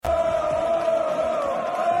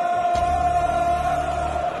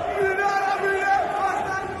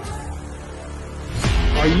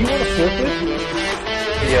want to forfeit?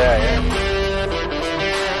 Yeah.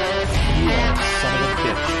 You are a son of a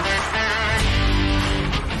bitch.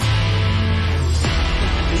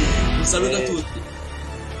 Un saluto a tutti.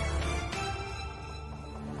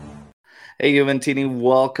 Hey Juventini,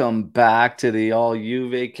 welcome back to the All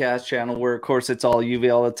Juve Cast channel, where of course it's all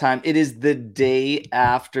Juve all the time. It is the day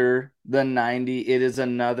after the 90. It is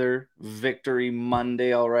another Victory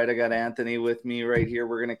Monday. All right, I got Anthony with me right here.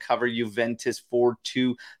 We're going to cover Juventus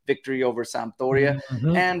 4-2 victory over Sampdoria,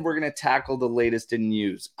 and we're going to tackle the latest in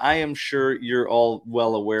news. I am sure you're all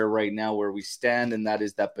well aware right now where we stand, and that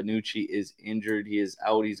is that Bonucci is injured. He is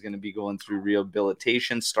out. He's going to be going through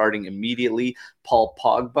rehabilitation starting immediately. Paul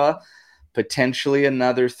Pogba, potentially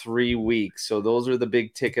another 3 weeks. So those are the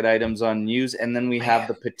big ticket items on news. And then we have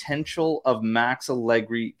the potential of Max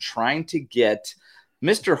Allegri trying to get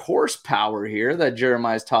Mr. Horsepower here that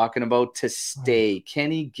Jeremiah's talking about to stay. Can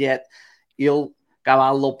he get Il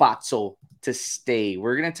Cavallo Pazzo to stay?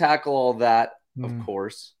 We're going to tackle all that, of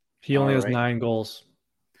course. He only has 9 goals.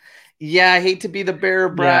 Yeah, I hate to be the bearer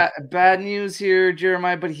of bad news here,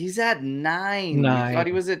 Jeremiah, but he's at 9. I thought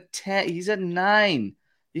he was at 10. He's at 9.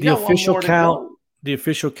 The official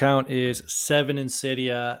count is 7 in Serie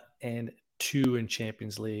A and 2 in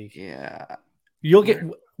Champions League. Yeah.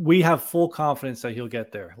 We have full confidence that he'll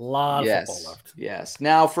get there. A lot of football left. Yes.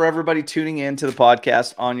 Now, for everybody tuning in to the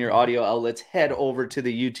podcast on your audio outlets, head over to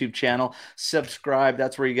the YouTube channel, subscribe.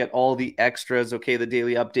 That's where you get all the extras, okay? The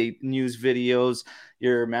daily update news videos,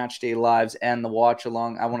 your match day lives, and the watch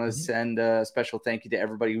along. I want to send a special thank you to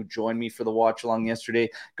everybody who joined me for the watch along yesterday.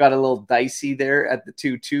 Got a little dicey there at the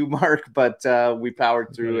 2-2 mark, but we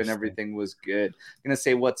powered through and everything was good. I'm going to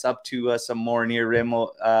say what's up to some more near Remo.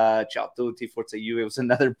 Ciao tutti, Forza Juve. It was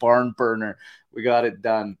another barn burner. We got it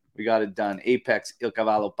done. Apex, Il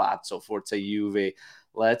Cavallo Pazzo, Forza Juve.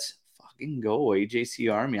 Let's fucking go,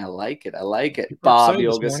 AJC Army. I like it. Bob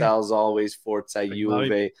Yogasal, as always, Forza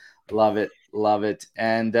Juve. Love it.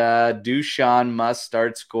 And Dusan must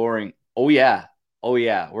start scoring. Oh yeah.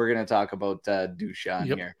 We're going to talk about Dusan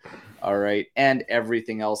here. All right. And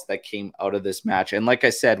everything else that came out of this match. And like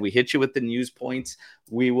I said, we hit you with the news points.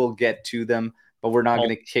 We will get to them, but we're not going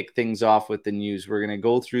to kick things off with the news. We're going to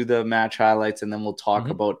go through the match highlights, and then we'll talk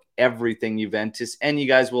about everything Juventus. And you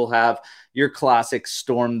guys will have your classic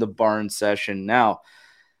Storm the Barn session. Now,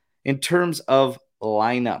 in terms of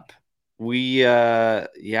lineup, we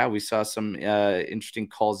saw some interesting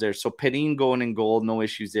calls there. So Perin going in goal, no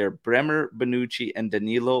issues there. Bremer, Bonucci, and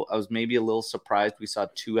Danilo. I was maybe a little surprised we saw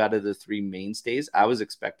 2 out of the 3 mainstays. I was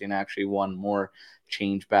expecting actually one more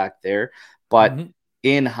change back there. But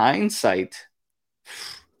in hindsight,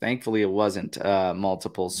 thankfully it wasn't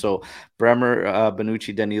multiple. So Bremer,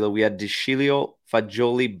 Bonucci, Danilo. We had De Sciglio,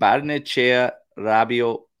 Fagioli, Barnechea,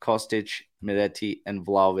 Rabiot, Kostic, Miretti, and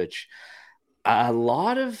Vlahovic. A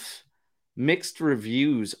lot of mixed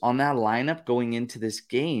reviews on that lineup going into this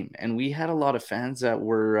game, and we had a lot of fans that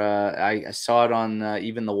were I saw it on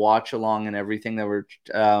even the watch along and everything, that were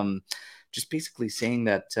just basically saying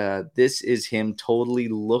that this is him totally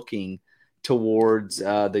looking towards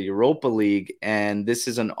the Europa League, and this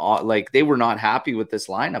is they were not happy with this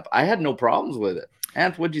lineup. I had no problems with it.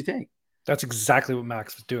 Ant, what'd you think? That's exactly what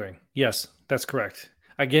Max was doing. Yes, that's correct.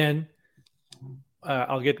 Again,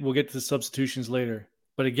 we'll get to the substitutions later,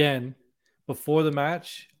 but again, before the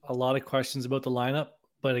match, a lot of questions about the lineup.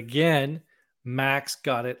 But again, Max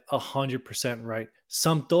got it 100% right.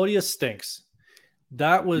 Sampdoria stinks.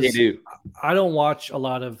 That was. They do. I don't watch a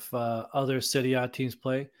lot of other Serie A teams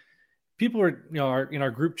play. People were, in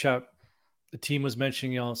our group chat, the team was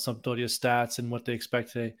mentioning, Sampdoria stats and what they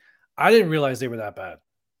expect today. I didn't realize they were that bad.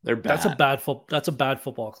 They're bad. That's a bad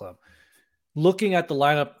football club. Looking at the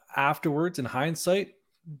lineup afterwards, in hindsight,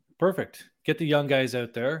 perfect. Get the young guys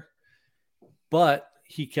out there. But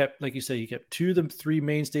he kept, like you said, 2 of the 3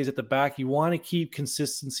 mainstays at the back. You want to keep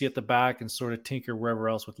consistency at the back and sort of tinker wherever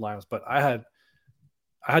else with lineups. But I had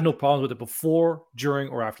no problems with it before, during,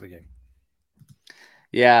 or after the game.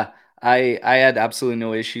 Yeah, I had absolutely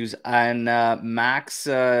no issues. And Max,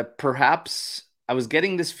 perhaps I was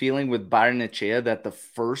getting this feeling with Barnechea that the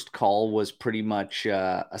first call was pretty much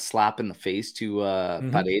a slap in the face to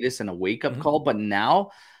Paredes and a wake-up call. But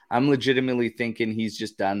now I'm legitimately thinking he's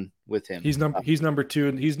just done with him. He's number 2,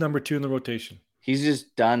 and he's number 2 in the rotation. He's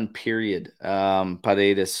just done, period.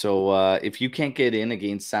 Paredes. So if you can't get in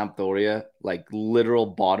against Sampdoria, like literal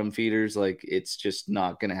bottom feeders, like it's just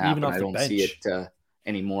not going to happen. I don't see it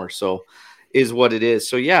anymore. So is what it is.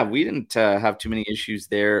 So yeah, we didn't have too many issues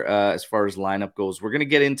there as far as lineup goes. We're going to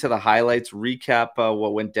get into the highlights, recap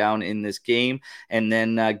what went down in this game, and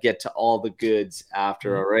then get to all the goods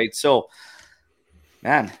after. All right. So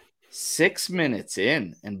Man, 6 minutes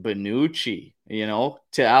in, and Bonucci,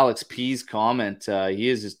 to Alex P's comment, he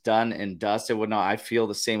is just done and dusted. Whatnot. I feel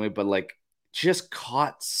the same way, but like just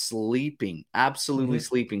caught sleeping, absolutely Mm-hmm.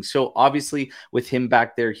 sleeping. So obviously, with him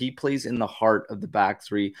back there, he plays in the heart of the back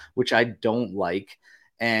three, which I don't like.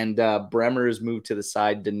 And Bremer is moved to the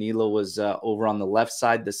side. Danilo was over on the left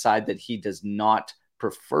side, the side that he does not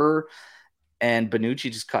prefer. And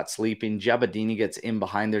Bonucci just caught sleeping. Giabadini gets in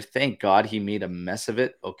behind there. Thank God he made a mess of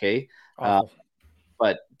it. Okay. Awful.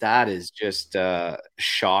 But that is just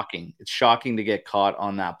shocking. It's shocking to get caught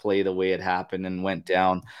on that play the way it happened and went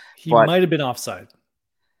down. He But might have been offside.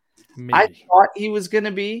 I Maybe. thought he was going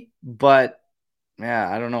to be, but yeah,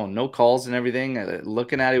 I don't know. No calls and everything.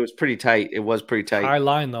 Looking at it, it was pretty tight. It was pretty tight. High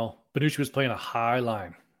line, though. Benucci was playing a high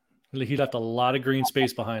line. He left a lot of green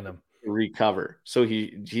space behind him. Recover. So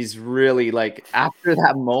he's really like after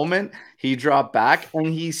that moment, he dropped back and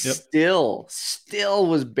he Yep. still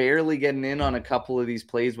was barely getting in on a couple of these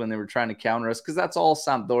plays when they were trying to counter us because that's all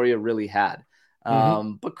Sampdoria really had.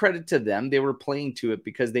 But credit to them, they were playing to it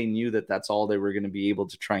because they knew that that's all they were going to be able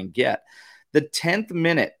to try and get. The 10th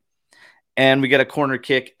minute, and we get a corner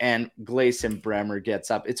kick, and Gleison Bremer gets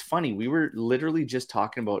up. It's funny. We were literally just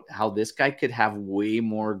talking about how this guy could have way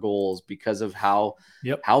more goals because of how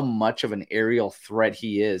much of an aerial threat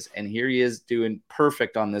he is. And here he is doing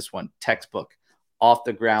perfect on this one. Textbook. Off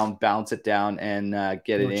the ground, bounce it down, and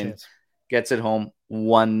get it in. Chance. Gets it home.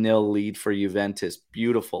 1-0 lead for Juventus.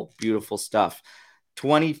 Beautiful, beautiful stuff.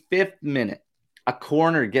 25th minute. A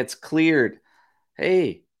corner gets cleared.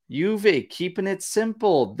 Hey, Juve keeping it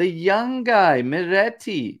simple. The young guy,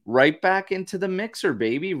 Miretti, right back into the mixer,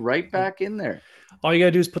 baby. Right back in there. All you got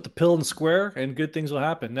to do is put the pill in the square and good things will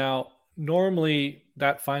happen. Now, normally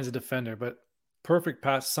that finds a defender, but perfect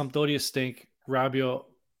pass. Sampdoria stink. Rabiot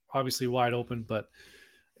obviously wide open, but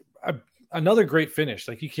another great finish.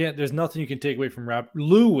 Like there's nothing you can take away from Rabiot.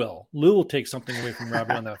 Lou will take something away from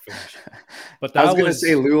Rabiot on that finish. But I was going to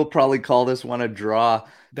say Lou will probably call this one a draw.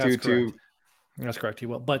 That's correct. That's correct. He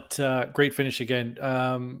will. But great finish again.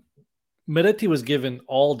 Miretti was given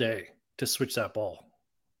all day to switch that ball.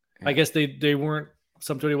 Yeah. I guess they weren't.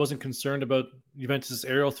 Sampdoria wasn't concerned about Juventus'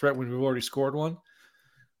 aerial threat when we've already scored one.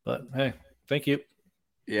 But hey, thank you.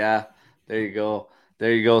 Yeah, there you go.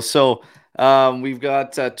 There you go. So we've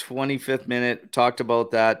got 25th minute. Talked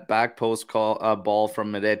about that back post ball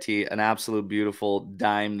from Miretti. An absolute beautiful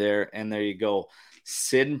dime there. And there you go.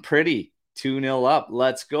 Sitting pretty. 2-0 up.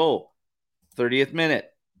 Let's go. 30th minute.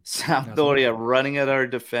 Sampdoria running at our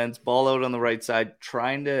defense, ball out on the right side,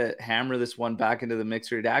 trying to hammer this one back into the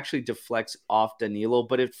mixer. It actually deflects off Danilo,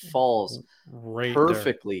 but it falls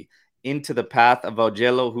perfectly into the path of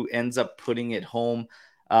Augello, who ends up putting it home.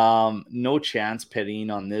 No chance,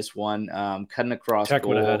 Perin, on this one. Cutting across Tech goal.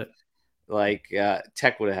 Would have had it. Like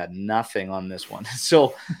Tech would have had nothing on this one.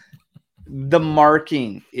 So the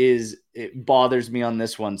marking it bothers me on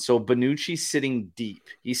this one. So Bonucci sitting deep.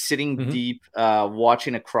 He's sitting deep,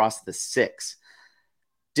 watching across the 6.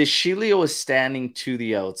 De Sciglio is standing to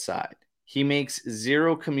the outside. He makes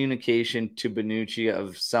zero communication to Bonucci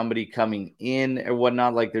of somebody coming in or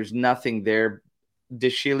whatnot. Like there's nothing there. De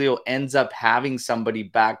Sciglio ends up having somebody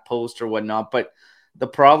back post or whatnot, but the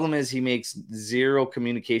problem is he makes zero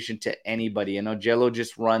communication to anybody, and Augello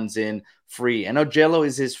just runs in free. And Augello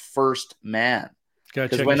is his first man.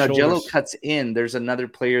 Because when Augello cuts in, there's another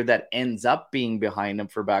player that ends up being behind him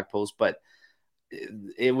for back post. But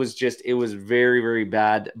it was very, very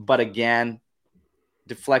bad. But again,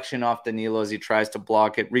 deflection off Danilo as he tries to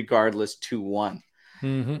block it, regardless, 2-1.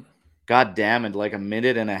 God damn it, like a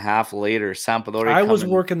minute and a half later, Sampdoria. I was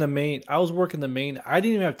working the main. I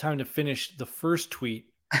didn't even have time to finish the first tweet.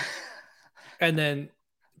 And then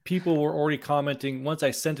people were already commenting. Once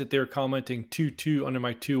I sent it, they were commenting 2-2 under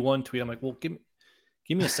my 2-1 tweet. I'm like, well, give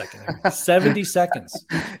me a second here. 70 seconds.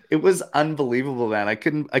 It was unbelievable, man. I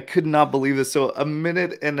could not believe this. So a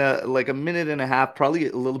minute and a half, probably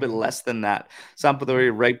a little bit less than that.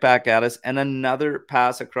 Sampdoria right back at us, and another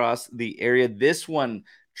pass across the area. This one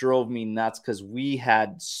drove me nuts because we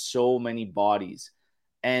had so many bodies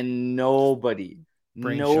and nobody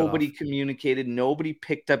communicated. Nobody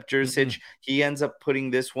picked up Jurisic. He ends up putting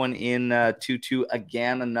this one in 2-2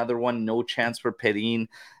 again. Another one, no chance for Perin.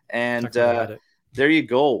 And there you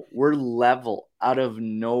go. We're level out of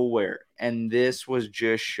nowhere. And this was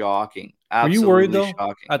just shocking. Absolutely. Were you worried though?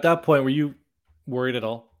 Shocking. At that point, were you worried at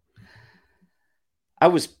all? I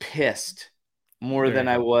was pissed more than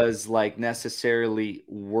I was like necessarily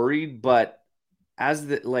worried, but as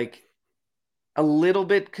a little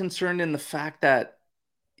bit concerned in the fact that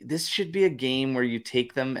this should be a game where you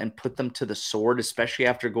take them and put them to the sword, especially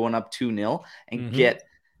after going up 2-0, and get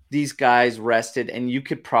these guys rested. And you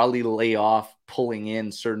could probably lay off pulling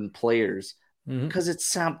in certain players because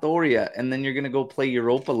it's Sampdoria, and then you're going to go play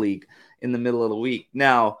Europa League in the middle of the week.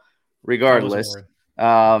 Now, regardless,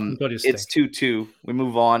 it's 2-2. We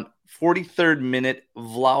move on. 43rd minute,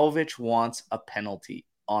 Vlahovic wants a penalty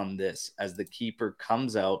on this as the keeper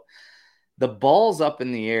comes out. The ball's up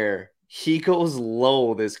in the air. He goes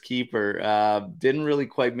low, this keeper. Didn't really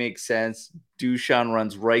quite make sense. Dusan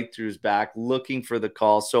runs right through his back looking for the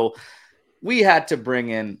call. So we had to bring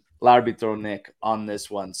in L'Arbitro Nick on this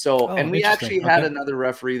one. And we actually had another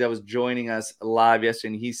referee that was joining us live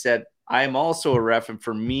yesterday, and he said, I am also a ref, and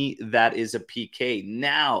for me, that is a PK.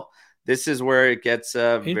 Now, this is where it gets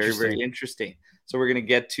very, very interesting. So we're going to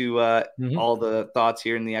get to all the thoughts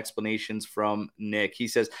here and the explanations from Nick. He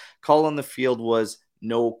says, call on the field was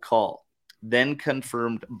no call, then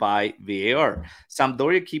confirmed by VAR.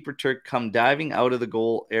 Sampdoria keeper Turk come diving out of the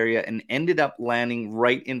goal area and ended up landing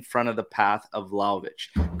right in front of the path of Vlahovic,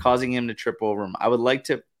 causing him to trip over him. I would like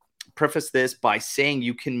to preface this by saying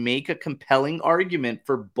you can make a compelling argument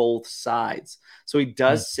for both sides. So he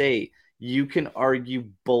does say you can argue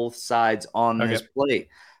both sides on this play.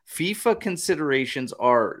 FIFA considerations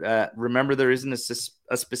are, remember, there isn't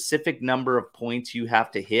a specific number of points you have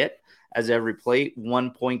to hit as every play.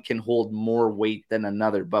 One point can hold more weight than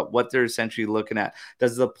another. But what they're essentially looking at,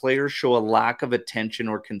 does the player show a lack of attention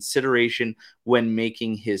or consideration when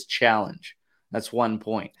making his challenge? That's 1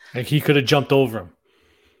 point. Like he could have jumped over him.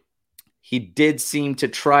 He did seem to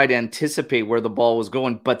try to anticipate where the ball was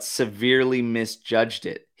going, but severely misjudged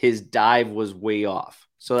it. His dive was way off.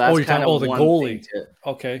 So that's kind of the one goalie. thing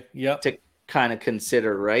to to kind of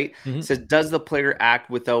consider, right? It says, does the player act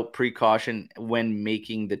without precaution when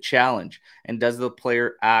making the challenge? And does the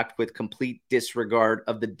player act with complete disregard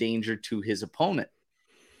of the danger to his opponent?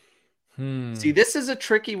 See, this is a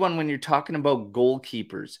tricky one when you're talking about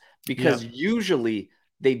goalkeepers, because usually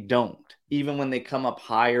they don't. Even when they come up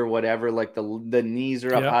high or whatever, like the knees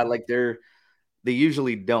are up high, like they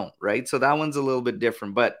usually don't, right? So that one's a little bit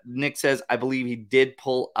different. But Nick says, I believe he did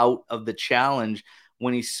pull out of the challenge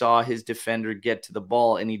when he saw his defender get to the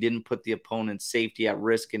ball, and he didn't put the opponent's safety at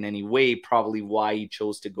risk in any way, probably why he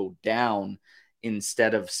chose to go down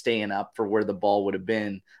instead of staying up for where the ball would have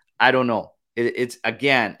been. I don't know. It's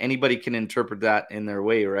again, anybody can interpret that in their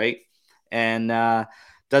way, right? And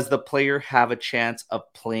does the player have a chance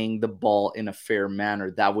of playing the ball in a fair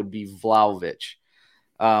manner? That would be Vlahovic.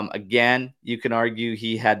 Again, you can argue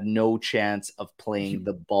he had no chance of playing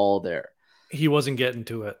the ball there. He wasn't getting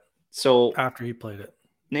to it. So after he played it,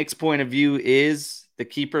 Nick's point of view is the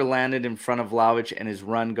keeper landed in front of Vlahovic and his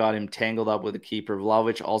run got him tangled up with the keeper.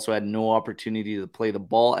 Vlahovic also had no opportunity to play the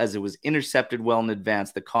ball as it was intercepted well in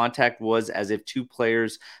advance. The contact was as if two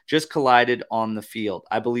players just collided on the field.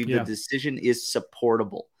 I believe the decision is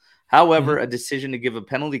supportable. However, a decision to give a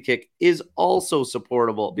penalty kick is also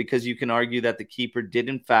supportable because you can argue that the keeper did,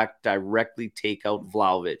 in fact, directly take out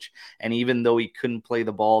Vlahovic. And even though he couldn't play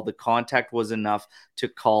the ball, the contact was enough to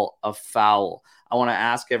call a foul. I want to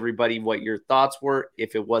ask everybody what your thoughts were,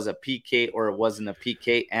 if it was a PK or it wasn't a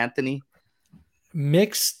PK. Anthony?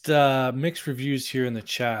 Mixed reviews here in the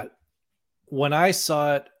chat. When I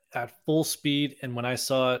saw it at full speed and when I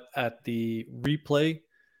saw it at the replay,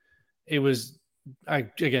 it was...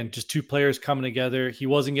 again, just two players coming together. He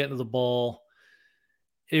wasn't getting to the ball.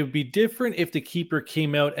 It would be different if the keeper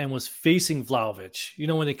came out and was facing Vlahovic. You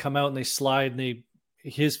know, when they come out and they slide and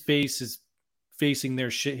his face is facing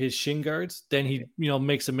his shin guards, then he,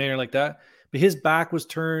 makes a manner like that. But his back was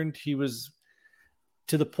turned. He was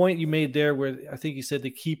to the point you made there where I think you said the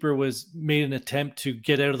keeper made an attempt to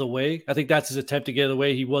get out of the way. I think that's his attempt to get out of the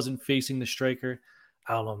way. He wasn't facing the striker.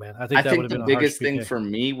 I don't know, man. I think the biggest thing for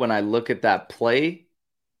me when I look at that play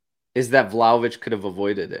is that Vlahovic could have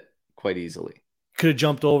avoided it quite easily. Could have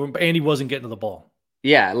jumped over him, and he wasn't getting to the ball.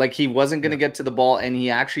 Yeah, like he wasn't going to get to the ball, and he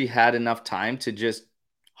actually had enough time to just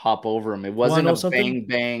hop over him. It wasn't a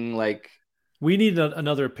bang. Like, we need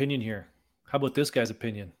another opinion here. How about this guy's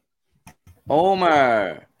opinion?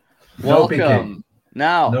 Omar, welcome.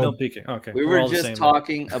 Now, no PK. Okay, we were just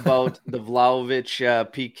talking about the Vlahovic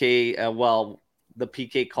PK. The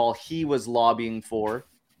PK call he was lobbying for,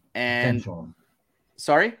 and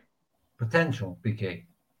potential PK.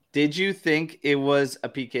 Did you think it was a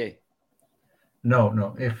PK?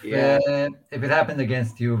 No. If it happened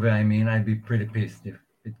against Juve, I'd be pretty pissed if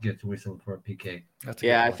it gets whistled for a PK.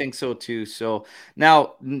 I think so too. So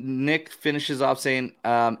now Nick finishes off saying,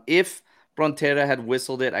 if Frontera had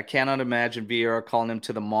whistled it. I cannot imagine VAR calling him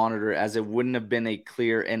to the monitor, as it wouldn't have been a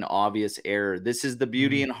clear and obvious error. This is the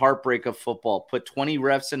beauty and heartbreak of football. Put 20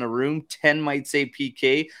 refs in a room, 10 might say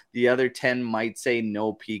PK, the other 10 might say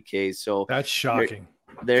no PK. So That's shocking.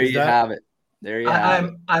 There you have it. There you have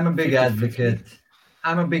it. I'm a big 50-50. advocate.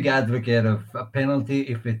 I'm a big advocate of a penalty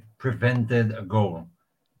if it prevented a goal.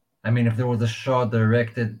 I mean, if there was a shot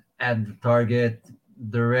directed at the target,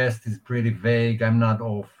 the rest is pretty vague. I'm not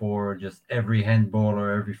all for just every handball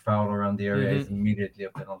or every foul around the area is immediately a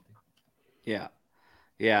penalty. Yeah.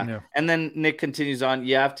 And then Nick continues on.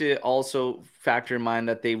 You have to also factor in mind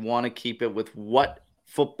that they want to keep it with what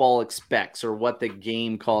football expects or what the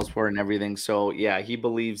game calls for and everything. So, yeah, he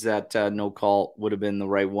believes that no call would have been the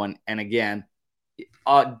right one. And again,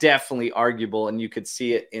 definitely arguable, and you could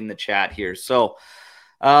see it in the chat here. So,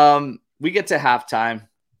 we get to halftime,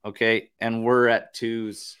 okay, and we're at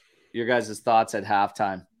 2s. Your guys' thoughts at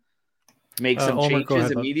halftime? Make some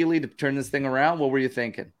changes immediately to turn this thing around? What were you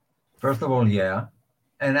thinking? First of all, yeah.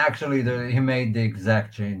 And actually, he made the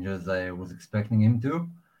exact changes I was expecting him to.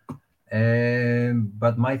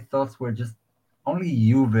 But my thoughts were just only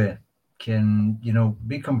Juve can,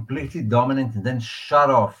 be completely dominant and then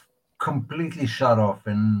completely shut off.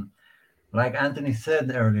 And like Anthony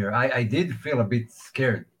said earlier, I did feel a bit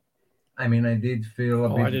scared. I mean, I did feel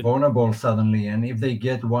a bit vulnerable suddenly. And if they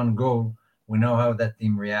get one goal, we know how that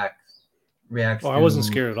team reacts. I wasn't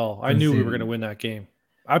scared at all. I knew we were going to win that game.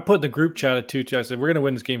 I put in the group chat at 2-2. I said, we're going to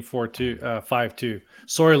win this game 5-2.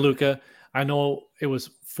 Sorry, Luca. I know it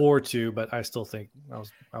was 4-2, but I still think I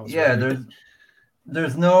was yeah, right. There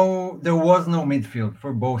was no midfield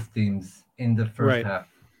for both teams in the first half.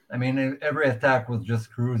 I mean, every attack was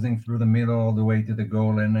just cruising through the middle all the way to the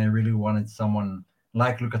goal, and I really wanted someone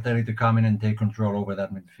like Locatelli to come in and take control over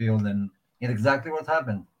that midfield, and it's exactly what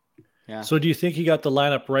happened. Yeah. So do you think he got the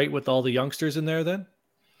lineup right with all the youngsters in there then?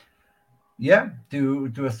 Yeah,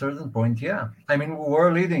 to a certain point, yeah. I mean, we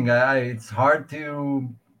were leading. It's hard to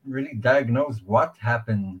really diagnose what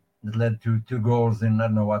happened that led to 2 goals in,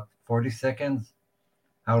 40 seconds?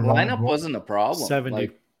 How long? Lineup wasn't a problem. 70.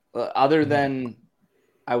 Other than,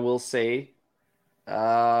 I will say,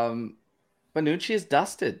 Bonucci is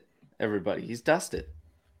dusted, everybody. He's dusted.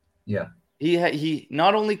 Yeah. He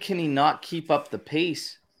not only can he not keep up the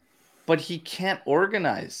pace, but he can't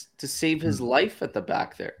organize to save his life at the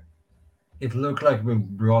back there. It looked like we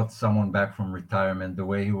brought someone back from retirement, the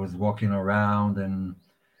way he was walking around and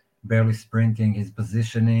barely sprinting, his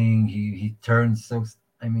positioning, he turns so,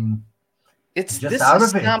 I mean, this is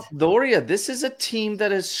Sampdoria. This is a team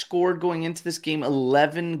that has scored going into this game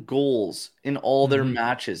 11 goals in all their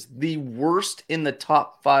matches, the worst in the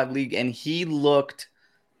top 5 league, and he looked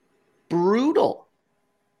brutal.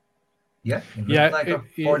 Yeah, it looked like a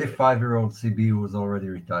 45-year-old CB who was already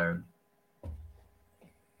retired.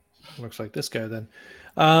 Looks like this guy then.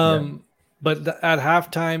 But at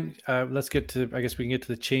halftime, let's get to, I guess we can get to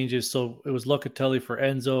the changes. So it was Locatelli for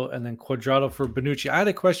Enzo and then Cuadrado for Bonucci. I had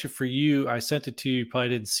a question for you. I sent it to you. You probably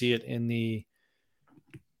didn't see it in the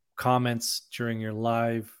comments during your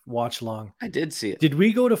live watch long. I did see it. Did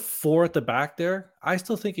we go to 4 at the back there? I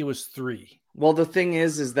still think it was 3. Well, the thing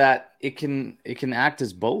is that it can act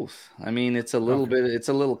as both. I mean, it's a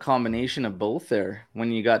little combination of both there.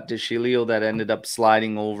 When you got De Sciglio that ended up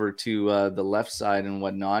sliding over to the left side and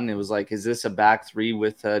whatnot, and it was like, is this a back 3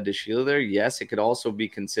 with De Sciglio there? Yes, it could also be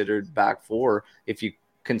considered back 4 if you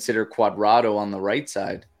consider Cuadrado on the right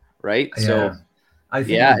side, right? Yeah. So,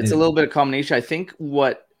 it's a little bit of combination. I think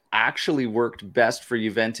what actually worked best for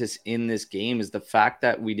Juventus in this game is the fact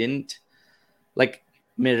that we didn't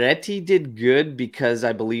Miretti did good because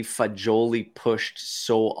I believe Fagioli pushed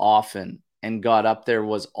so often and got up there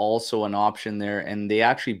was also an option there. And they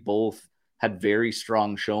actually both had very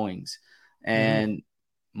strong showings. And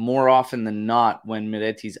more often than not, when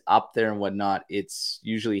Miretti's up there and whatnot, it's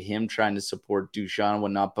usually him trying to support Duchamp and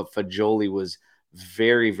whatnot. But Fagioli was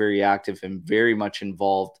very, very active and very much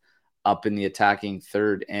involved up in the attacking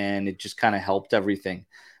third. And it just kind of helped everything.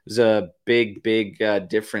 It was a big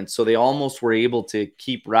difference. So they almost were able to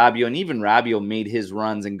keep Rabiot, and even Rabiot made his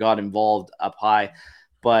runs and got involved up high.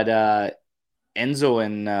 But Enzo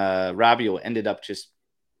and Rabiot ended up just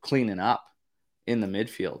cleaning up in the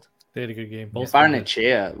midfield. They had a good game. Both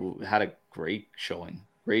Barnechea had a great showing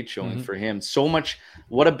for him. So much.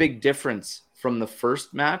 What a big difference from the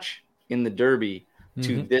first match in the Derby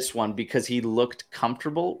to this one, because he looked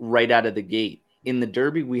comfortable right out of the gate. In the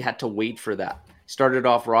Derby, we had to wait for that. Started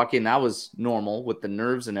off rocky, and that was normal with the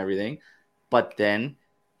nerves and everything. But then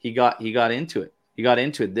he got into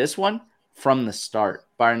it. This one, from the start,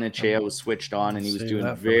 Barnechea was switched on, and he was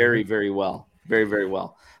doing very, very well. Very, very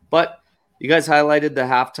well. But You guys highlighted the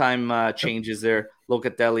halftime changes there.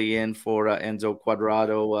 Locatelli in for Enzo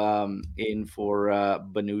Cuadrado, in for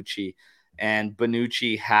Bonucci. And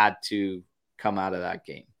Bonucci had to come out of that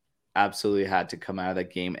game. Absolutely had to come out of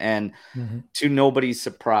that game. And to nobody's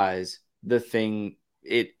surprise, the thing,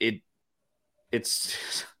 it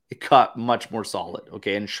got much more solid,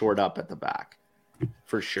 okay, and shored up at the back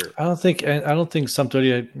for sure. I don't think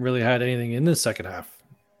Sampdoria really had anything in the second half.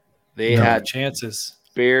 They had chances.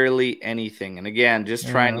 Barely anything. And again, just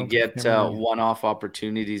trying to get one-off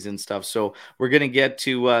opportunities and stuff. So we're going to get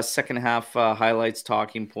to second half highlights,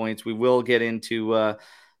 talking points. We will get into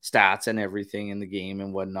stats and everything in the game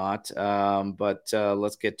and whatnot. But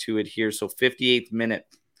let's get to it here. So 58th minute.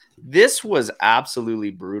 This was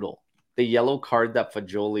absolutely brutal. The yellow card that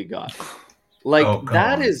Fagioli got. Like,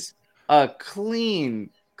 that is a clean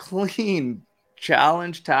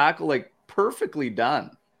challenge tackle, like perfectly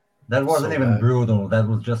done. That wasn't even brutal. That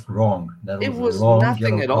was just wrong. It was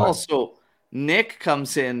nothing at all. So Nick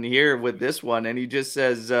comes in here with this one, and he just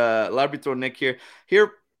says, L'arbitro Nick here.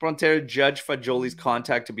 Here, Frontera judged Fagioli's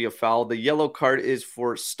contact to be a foul. The yellow card is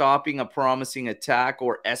for stopping a promising attack,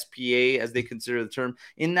 or SPA, as they consider the term.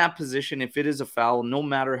 In that position, if it is a foul, no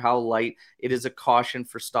matter how light, it is a caution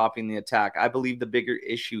for stopping the attack. I believe the bigger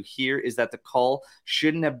issue here is that the call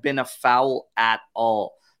shouldn't have been a foul at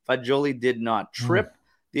all. Fagioli did not trip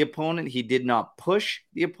the opponent, he did not push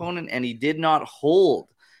the opponent, and he did not hold.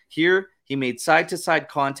 Here, he made side-to-side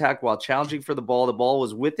contact while challenging for the ball. The ball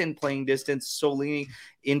was within playing distance, so leaning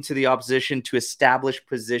into the opposition to establish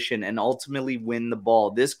position and ultimately win the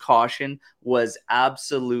ball. This caution was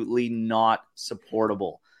absolutely not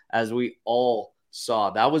supportable, as we all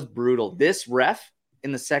saw. That was brutal. This ref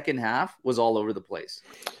in the second half was all over the place.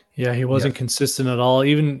 Yeah, he wasn't consistent at all.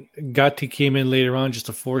 Even Gatti came in later on, just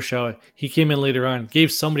a foreshadow. He came in later on,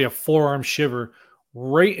 gave somebody a forearm shiver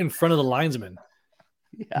right in front of the linesman.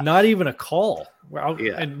 Yeah. Not even a call.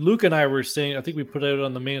 And Luke and I were saying, I think we put it out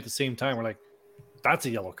on the main at the same time. We're like, that's a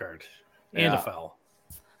yellow card and a foul.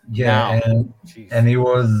 Yeah, and he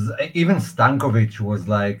was, even Stankovic was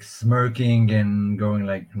like smirking and going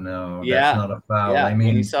like, no, that's not a foul. Yeah, I mean,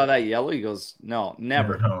 when he saw that yellow, he goes, no,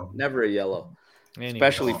 never a yellow.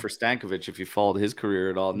 Especially for Stankovic, if you followed his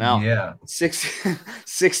career at all. Now,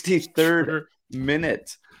 63rd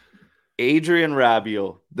minute, Adrien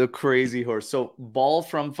Rabiot, the crazy horse. So, ball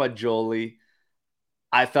from Fagioli.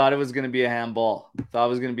 I thought it was going to be a handball.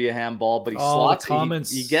 But he slots it.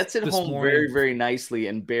 He gets it home very, very nicely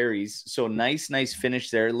and buries. So, nice finish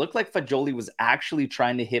there. It looked like Fagioli was actually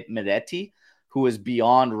trying to hit Miretti, who was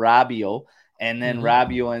beyond Rabiot. And then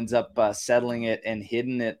Rabiot ends up settling it and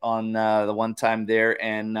hitting it on the one time there,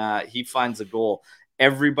 and he finds a goal.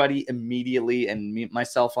 Everybody immediately, and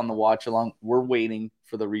myself on the watch along, we're waiting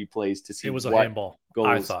for the replays to see it was what a handball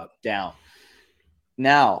goes down.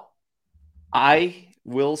 Now, I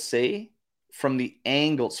will say from the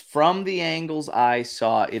angles I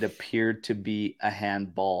saw, it appeared to be a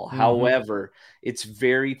handball. However, it's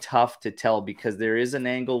very tough to tell because there is an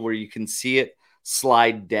angle where you can see it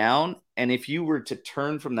slide down, and if you were to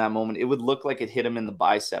turn from that moment, it would look like it hit him in the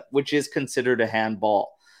bicep, which is considered a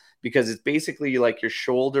handball because it's basically like your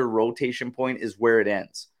shoulder rotation point is where it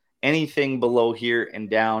ends. Anything below here and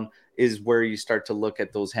down is where you start to look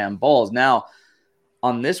at those handballs. Now,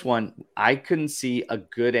 on this one, I couldn't see a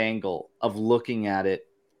good angle of looking at it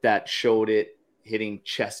that showed it hitting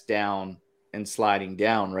chest down and sliding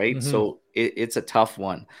down, right? So it's a tough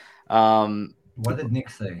one. What did Nick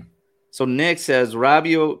say? So Nick says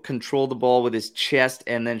Rabiot controlled the ball with his chest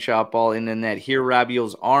and then shot ball in the net. Here,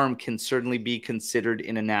 Rabiot's arm can certainly be considered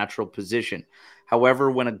in a natural position.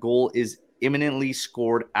 However, when a goal is imminently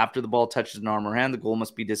scored after the ball touches an arm or hand, the goal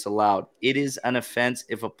must be disallowed. It is an offense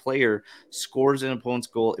if a player scores an opponent's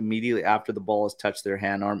goal immediately after the ball has touched their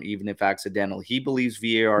hand, arm, even if accidental. He believes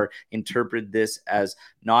VAR interpreted this as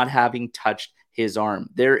not having touched his arm.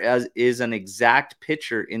 There is an exact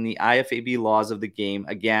picture in the IFAB laws of the game,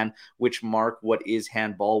 again, which mark what is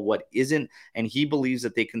handball, what isn't, and he believes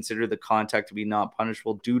that they consider the contact to be not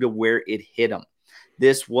punishable due to where it hit him.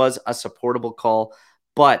 This was a supportable call,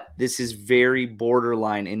 but this is very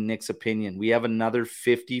borderline in Nick's opinion. We have another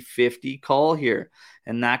 50-50 call here,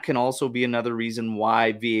 and that can also be another reason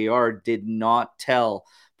why VAR did not tell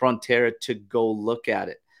Frontera to go look at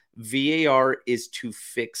it. VAR is to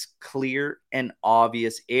fix clear and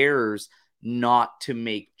obvious errors, not to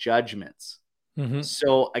make judgments.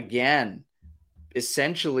 So again,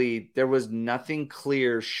 essentially, there was nothing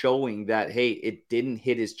clear showing that, hey, it didn't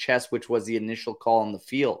hit his chest, which was the initial call on the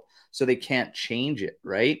field. So they can't change it,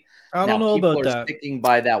 right? I don't know about that. People are sticking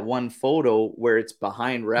by that one photo where it's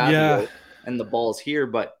behind Rabiot and the ball's here,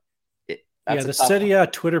 but That's the a tough one. Serie A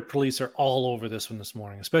Twitter police are all over this one this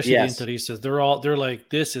morning, especially Yes. the Interistas. They're like,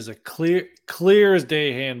 this is a clear as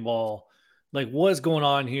day handball. Like, what's going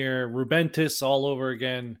on here? Rubentis all over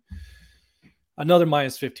again. Another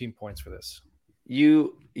minus 15 points for this.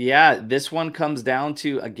 This one comes down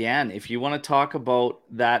to, again, if you want to talk about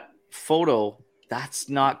that photo, that's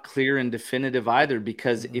not clear and definitive either,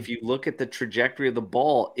 because if you look at the trajectory of the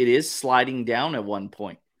ball, it is sliding down at one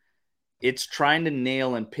point. It's trying to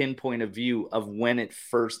nail and pinpoint a view of when it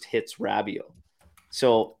first hits Rabiot.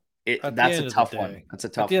 So that's a tough one. That's a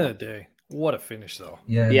tough one. At the end of the day, what a finish, though.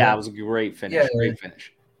 Yeah, it was a great finish. Great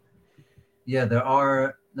finish. Yeah, there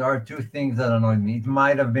are two things that annoyed me. It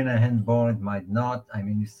might have been a handball, it might not. I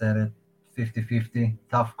mean, you said it, 50-50,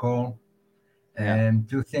 tough call. And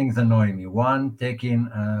two things annoy me. One, taking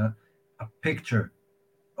a picture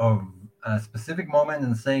of a specific moment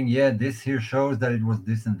and saying, this here shows that it was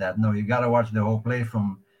this and that. No, you got to watch the whole play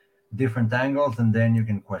from different angles, and then you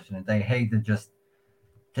can question it. I hate to just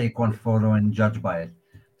take one photo and judge by it.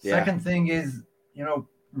 Yeah. Second thing is,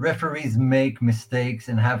 referees make mistakes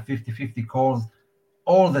and have 50-50 calls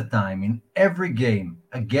all the time in every game,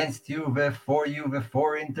 against Juve, for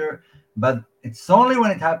Inter. But it's only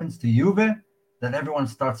when it happens to Juve that everyone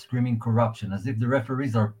starts screaming corruption, as if the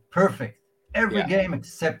referees are perfect every game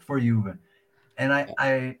except for Juve. And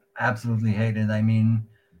I absolutely hate it. I mean,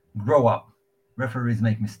 grow up. Referees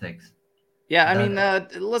make mistakes. Yeah, I mean,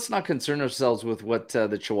 let's not concern ourselves with what the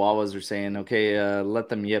Chihuahuas are saying. Okay, let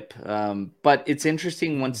them yip. But it's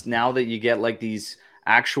interesting now that you get like these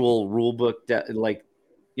actual rule book,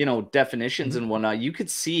 definitions and whatnot, you could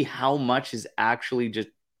see how much is actually just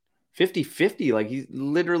 50-50. Like, he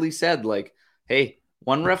literally said, like, hey,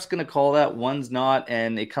 one ref's going to call that, one's not,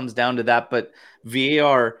 and it comes down to that. But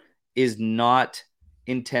VAR is not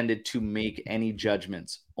intended to make any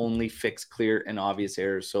judgments, only fix clear and obvious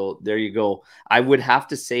errors. So there you go. I would have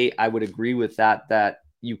to say I would agree with that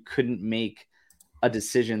you couldn't make a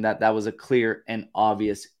decision that was a clear and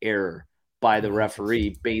obvious error by the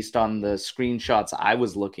referee based on the screenshots I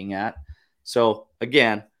was looking at. So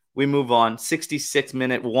again, we move on.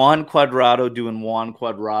 66-minute, Juan Cuadrado doing Juan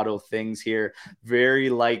Cuadrado things here. Very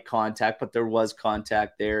light contact, but there was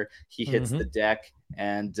contact there. He hits the deck,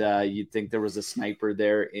 and you'd think there was a sniper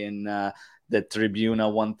there in the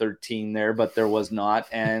Tribuna 113 there, but there was not.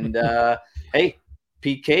 And hey,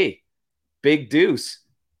 PK, big deuce.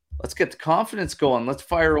 Let's get the confidence going. Let's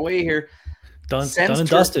fire away here. Done and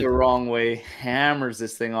dusted. The wrong way, hammers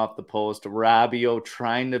this thing off the post. Rabiot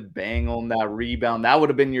trying to bang home that rebound. That would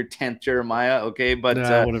have been your 10th, Jeremiah. Okay, but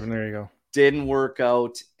that would have been, there you go. Didn't work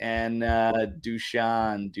out. And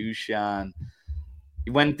Dusan.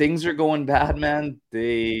 When things are going bad, man,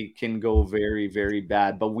 they can go very, very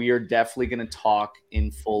bad. But we are definitely going to talk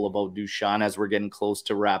in full about Dusan as we're getting close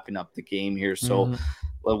to wrapping up the game here. So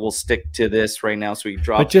we'll stick to this right now so we can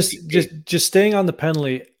drop. But just staying on the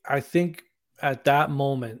penalty, I think at that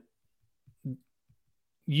moment,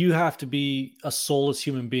 you have to be a soulless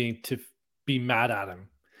human being to be mad at him.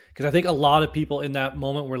 Because I think a lot of people in that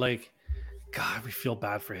moment were like, God, we feel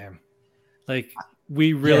bad for him. Like,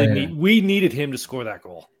 we really we needed him to score that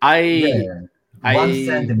goal. 1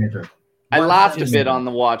 centimeter. I laughed a bit on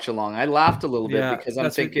the watch along. I laughed a little bit because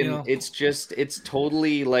I'm thinking it's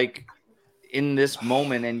totally like in this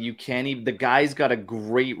moment, and you can't even, the guy's got a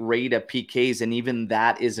great rate at PKs, and even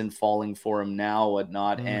that isn't falling for him now,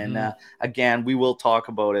 whatnot. And again, we will talk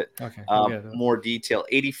about it more detail.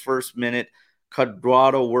 81st minute,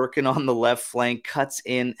 Cuadrado working on the left flank, cuts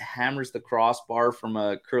in, hammers the crossbar from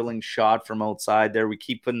a curling shot from outside there. We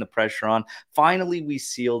keep putting the pressure on. Finally, we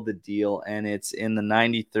seal the deal, and it's in the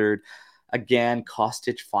 93rd. Again,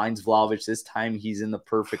 Kostic finds Vlahovic. This time he's in the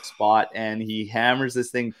perfect spot, and he hammers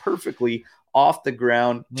this thing perfectly off the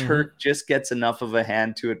ground. Turk just gets enough of a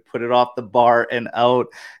hand to it, put it off the bar and out,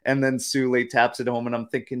 and then Sule taps it home. And I'm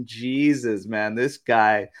thinking, Jesus, man, this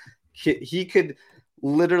guy, he could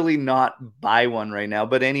literally not buy one right now.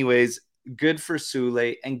 But anyways, good for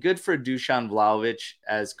Sule and good for Dusan Vlahovic,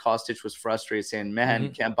 as Kostic was frustrated saying, man, you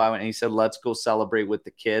can't buy one. And he said, let's go celebrate with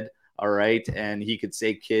the kid. All right. And he could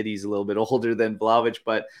say kid, he's a little bit older than Vlahovic,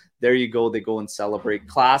 but there you go. They go and celebrate.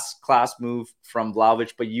 Class move from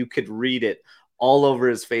Vlahovic, but you could read it all over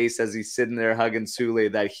his face as he's sitting there hugging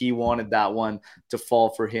Sule that he wanted that one to fall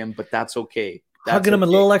for him, but that's okay. Hugging him a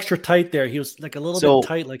little extra tight there. He was like a little bit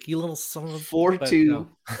tight, like he little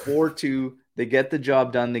 4-2. They get the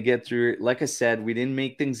job done. They get through it. Like I said, we didn't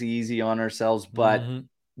make things easy on ourselves, but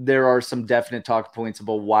there are some definite talk points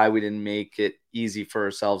about why we didn't make it easy for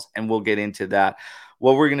ourselves, and we'll get into that.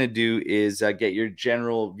 What we're going to do is get your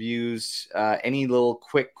general views, any little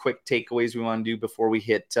quick takeaways we want to do before we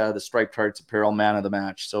hit the Striped Hearts Apparel Man of the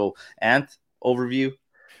Match. So, Anth, overview.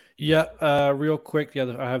 Yeah, real quick.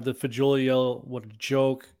 Yeah, I have the Fagioli yell. What a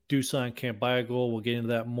joke. Dusan can't buy a goal. We'll get into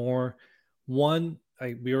that more. One,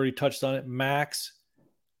 we already touched on it. Max,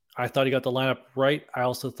 I thought he got the lineup right. I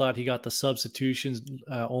also thought he got the substitutions.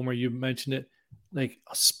 Omar, you mentioned it, like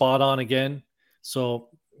spot on again. So,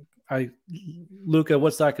 Luca,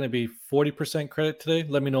 what's that going to be? 40% credit today?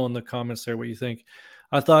 Let me know in the comments there what you think.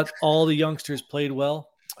 I thought all the youngsters played well.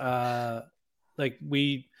 I've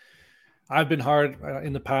been hard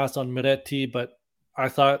in the past on Miretti, but I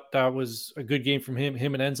thought that was a good game from him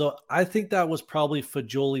and Enzo. I think that was probably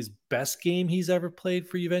Fagioli's best game he's ever played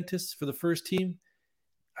for Juventus for the first team.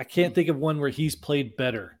 I can't think of one where he's played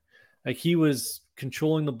better. Like, he was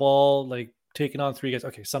controlling the ball, like taking on 3 guys.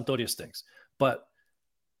 Okay, Sampdoria stinks, but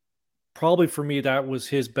probably for me, that was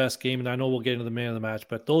his best game. And I know we'll get into the man of the match,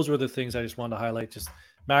 but those were the things I just wanted to highlight. Just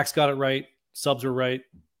Max got it right. Subs were right.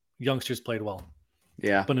 Youngsters played well.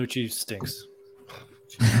 Yeah. Bonucci stinks.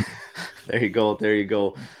 There you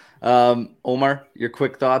go. Omar, your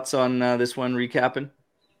quick thoughts on this one recapping?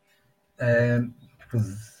 It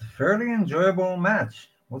was a fairly enjoyable match,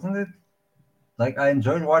 wasn't it? Like, I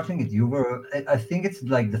enjoyed watching it. I think it's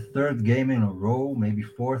like the 3rd game in a row, maybe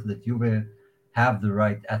 4th, that Juve have the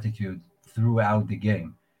right attitude throughout the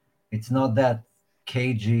game. It's not that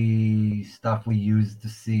cagey stuff we used to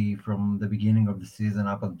see from the beginning of the season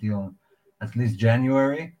up until at least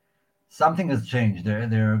January. Something has changed.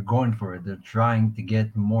 They're going for it. They're trying to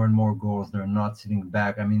get more and more goals. They're not sitting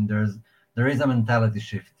back. I mean, there is a mentality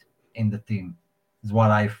shift in the team, is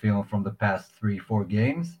what I feel from the past 3-4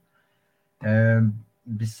 games.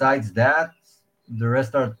 Besides that, the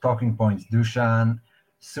rest are talking points. Dusan,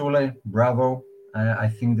 Sule, bravo. I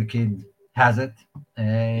think the kid has it.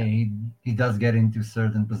 He does get into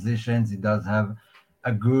certain positions. He does have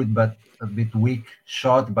a good but a bit weak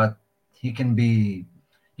shot, but he can be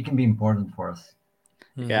important for us.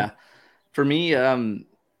 Yeah. For me,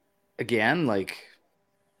 again, like,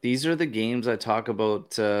 these are the games I talk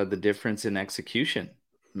about the difference in execution.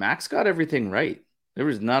 Max got everything right. There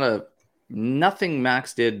was nothing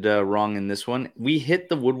Max did wrong in this one. We hit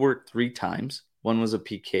the woodwork 3 times. One was a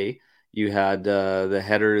PK. You had the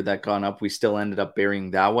header that gone up. We still ended up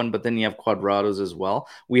burying that one, but then you have Cuadrados as well.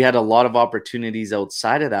 We had a lot of opportunities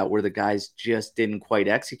outside of that where the guys just didn't quite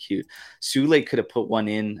execute. Sule could have put one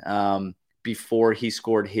in before he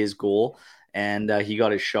scored his goal, and he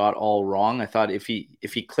got his shot all wrong. I thought if he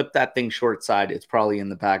clipped that thing short side, it's probably in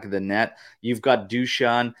the back of the net. You've got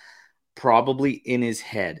Dusan probably in his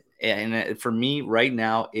head. And for me right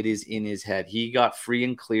now, it is in his head. He got free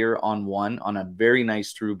and clear on a very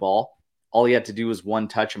nice through ball. All he had to do was one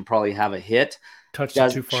touch and probably have a hit.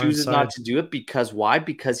 Chooses not to do it because why?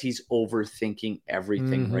 Because he's overthinking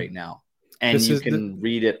everything right now. And you can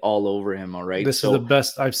read it all over him, all right? This is the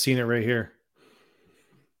best. I've seen it right here.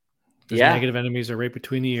 His negative enemies are right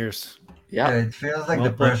between the ears. Yeah, it feels like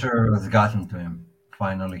the pressure has gotten to him,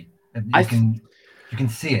 finally. You can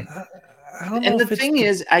see it. And the thing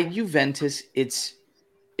is, at Juventus, it's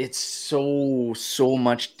so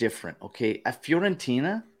much different, okay? At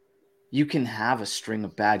Fiorentina, you can have a string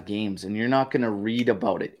of bad games and you're not going to read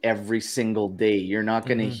about it every single day. You're not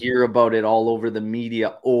going to hear about it all over the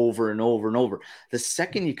media over and over and over. The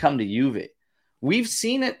second you come to Juve, we've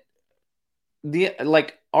seen it,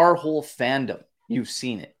 like our whole fandom, you've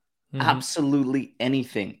seen it. Absolutely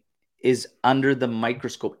anything is under the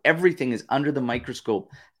microscope. Everything is under the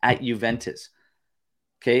microscope at Juventus.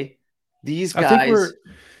 Okay? These guys...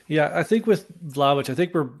 I think with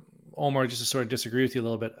Vlahovic, Omar, just to sort of disagree with you a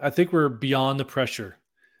little bit. I think we're beyond the pressure.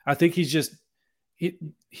 I think he's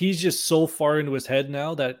just so far into his head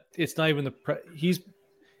now that it's not even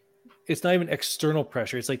it's not even external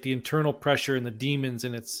pressure. It's like the internal pressure and the demons,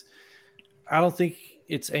 and I don't think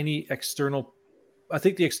it's any external. I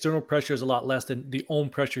think the external pressure is a lot less than the own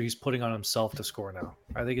pressure he's putting on himself to score now.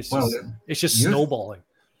 I think it's just snowballing.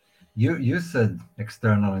 You said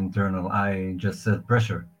external, internal. I just said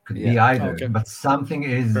pressure. Could be either, but something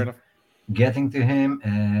is getting to him.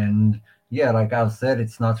 And like Al said,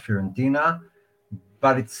 it's not Fiorentina,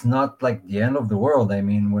 but it's not like the end of the world. I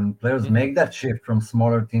mean, when players make that shift from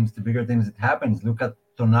smaller teams to bigger teams, it happens. Look at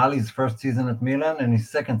Tonali's first season at Milan and his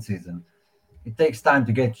second season. It takes time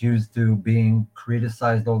to get used to being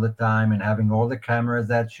criticized all the time and having all the cameras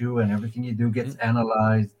at you, and everything you do gets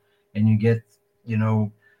analyzed, and you get,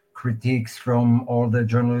 critiques from all the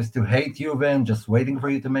journalists who hate you and just waiting for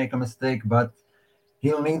you to make a mistake. But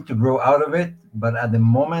He'll need to grow out of it, but at the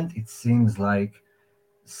moment, it seems like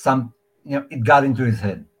it got into his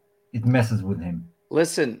head. It messes with him.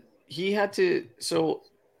 Listen, he had to. So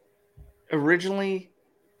originally,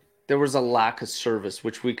 there was a lack of service,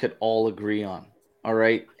 which we could all agree on. All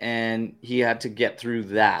right. And he had to get through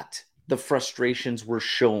that. The frustrations were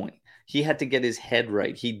showing. He had to get his head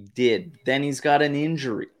right. He did. Then he's got an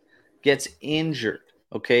injury, gets injured.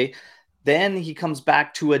 Okay. Then he comes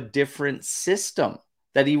back to a different system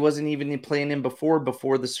that he wasn't even playing in before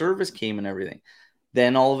the service came and everything.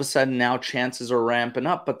 Then all of a sudden, now chances are ramping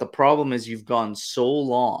up. But the problem is you've gone so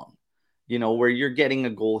long, where you're getting a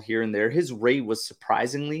goal here and there. His rate was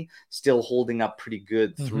surprisingly still holding up pretty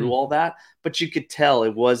good through all that, but you could tell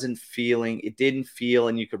it didn't feel,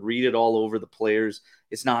 and you could read it all over the players.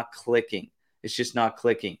 It's not clicking. It's just not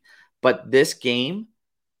clicking. But this game,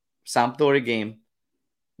 Sampdoria game,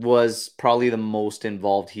 was probably the most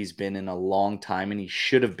involved he's been in a long time, and he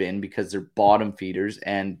should have been because they're bottom feeders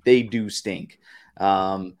and they do stink.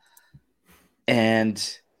 And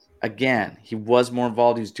again, he was more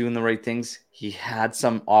involved. He was doing the right things. He had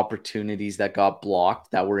some opportunities that got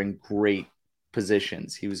blocked that were in great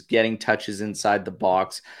positions. He was getting touches inside the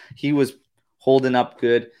box. He was holding up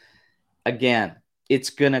good. Again, it's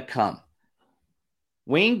going to come.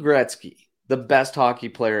 Wayne Gretzky, the best hockey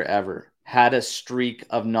player ever, had a streak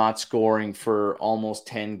of not scoring for almost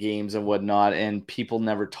 10 games and whatnot, and people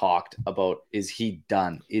never talked about, is he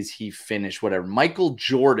done? Is he finished? Whatever. Michael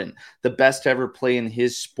Jordan, the best to ever play in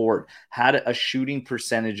his sport, had a shooting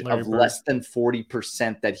percentage Larry of Bird. less than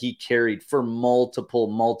 40% that he carried for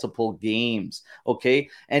multiple games, okay?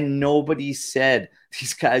 And nobody said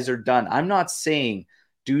these guys are done. I'm not saying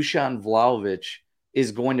Dusan Vlahovic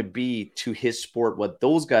is going to be to his sport what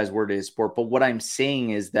those guys were to his sport. But what I'm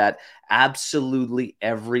saying is that absolutely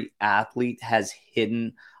every athlete has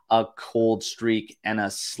hidden a cold streak and a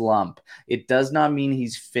slump. It does not mean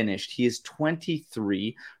he's finished. He is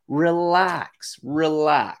 23. Relax.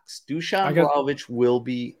 Dusan Vlahovic will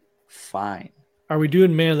be fine. Are we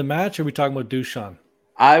doing man of the match, or are we talking about Dusan?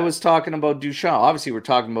 I was talking about Dusan. Obviously, we're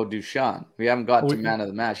talking about Dusan. We haven't got to man of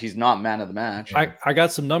the match. He's not man of the match. I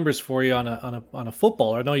got some numbers for you on a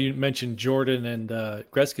football. I know you mentioned Jordan and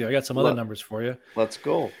Gretzky. I got some other numbers for you. Let's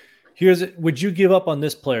go. Would you give up on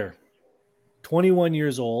this player? 21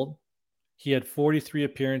 years old. He had 43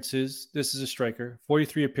 appearances. This is a striker.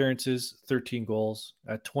 43 appearances, 13 goals.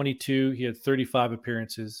 At 22, he had 35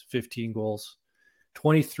 appearances, 15 goals.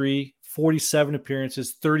 23, 47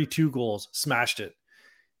 appearances, 32 goals. Smashed it.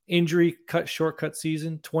 Injury shortcut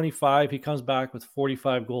season, 25. He comes back with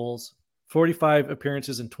 45 goals, 45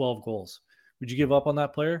 appearances, and 12 goals. Would you give up on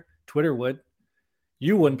that player? Twitter would.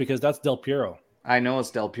 You wouldn't, because that's Del Piero. I know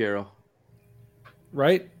it's Del Piero.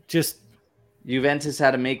 Right? Just Juventus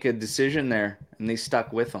had to make a decision there, and they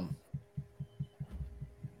stuck with him.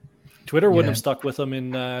 Twitter wouldn't have stuck with him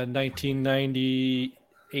in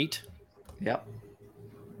 1998. Yep.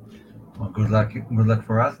 Well, good luck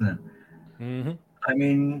for us then. Mm-hmm. I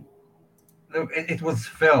mean, look, it was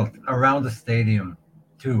felt around the stadium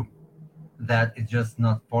too that it's just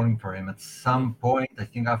not falling for him. At some point, I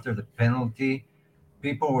think after the penalty,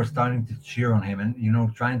 people were starting to cheer on him and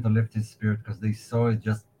trying to lift his spirit, because they saw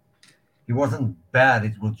he wasn't bad.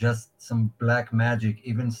 It was just some black magic.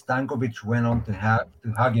 Even Stankovic went on to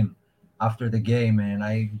hug him after the game, and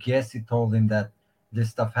I guess he told him that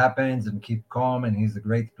this stuff happens and keep calm, and he's a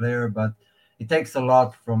great player, but it takes a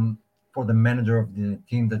lot for the manager of the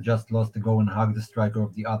team that just lost to go and hug the striker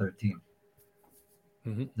of the other team.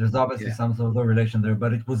 Mm-hmm. There's obviously some sort of relation there,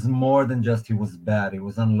 but it was more than just he was bad. He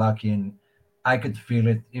was unlucky, and I could feel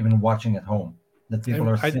it even watching at home that people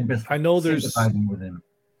are sympathizing with him.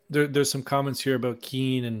 There's some comments here about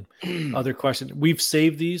Keane and other questions. We've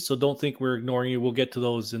saved these, so don't think we're ignoring you. We'll get to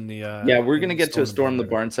those in the we're going to get to a Storm the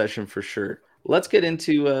Barn session for sure. Let's get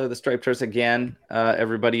into the Stripe Charts again.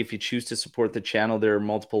 Everybody, if you choose to support the channel, there are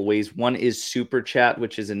multiple ways. One is Super Chat,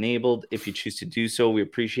 which is enabled. If you choose to do so, we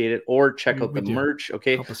appreciate it. Or check out the merch.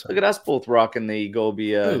 Okay, look at us both rocking the Gobi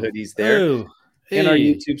hoodies there in our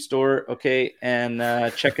YouTube store. Okay, and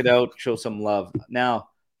check it out. Show some love. Now,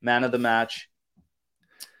 man of the match.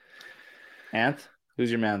 Anth,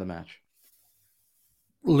 who's your man of the match?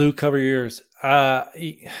 Lou, cover your ears.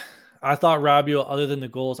 I thought Rabiot, other than the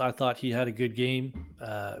goals, I thought he had a good game,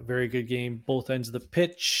 very good game, both ends of the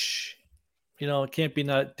pitch. It can't be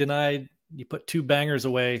not denied. You put two bangers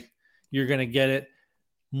away, you're going to get it.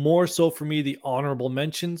 More so for me, the honorable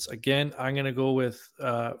mentions. Again, I'm going to go with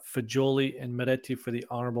Fagioli and Moretti for the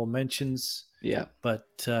honorable mentions. Yeah. But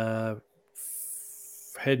head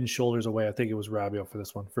and shoulders away, I think it was Rabiot for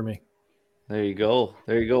this one, for me. There you go.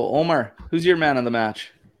 Omar, who's your man of the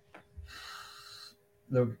match?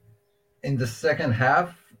 Look, in the second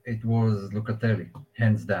half, it was Locatelli,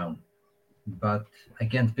 hands down. But I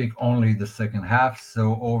can't pick only the second half.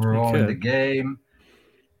 So overall in the game,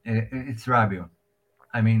 it's Rabiot.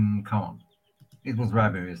 I mean, come on. It was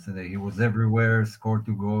Rabiot yesterday. He was everywhere, scored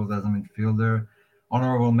 2 goals as a midfielder.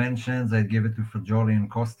 Honorable mentions, I'd give it to Fagioli and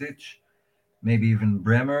Kostic, maybe even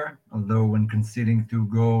Bremer, although when conceding 2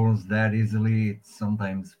 goals that easily,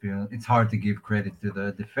 it's hard to give credit to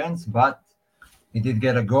the defense, but he did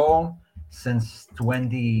get a goal. Since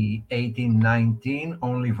 2018-19,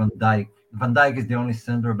 only Van Dijk. Van Dijk is the only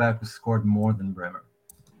center back who scored more than Bremer.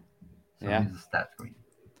 So he's a stat queen.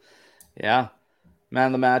 Yeah. Man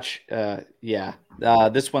of the match.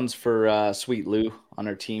 This one's for Sweet Lou on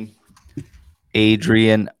our team.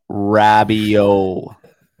 Adrien Rabiot.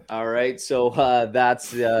 All right, so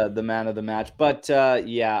that's the man of the match. But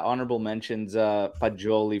honorable mentions,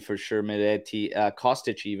 Fagioli for sure, Miretti,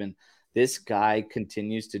 Kostic even. This guy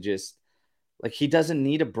continues to just, he doesnment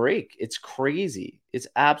need a break. It's crazy. It's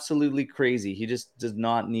absolutely crazy. He just does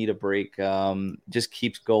not need a break. Just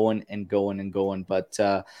keeps going and going and going. But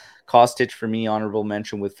Kostic for me, honorable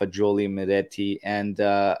mention with Fagioli and Miretti, and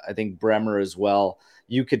I think Bremer as well.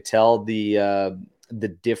 You could tell the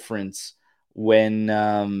difference when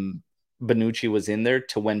Bonucci was in there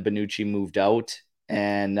to when Bonucci moved out,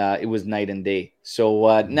 and it was night and day.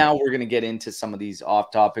 So now we're going to get into some of these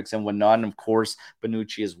off topics and whatnot. And of course,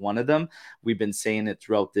 Bonucci is one of them. We've been saying it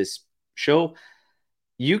throughout this show.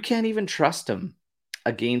 You can't even trust him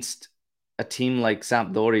against a team like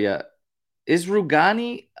Sampdoria. Is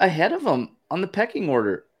Rugani ahead of him on the pecking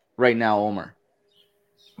order right now, Omar?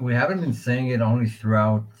 We haven't been saying it only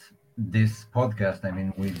throughout this podcast. I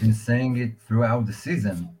mean, we've been saying it throughout the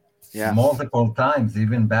season, multiple times,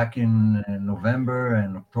 even back in November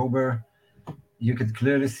and October. You could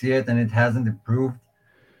clearly see it, and it hasn't improved.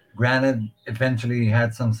 Granted, eventually he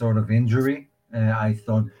had some sort of injury. I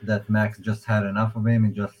thought that Max just had enough of him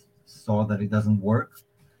and just saw that it doesn't work.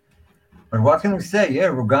 But what can we say? Yeah,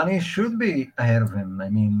 Rugani should be ahead of him. I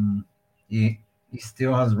mean, he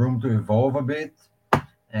still has room to evolve a bit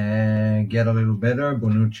and get a little better.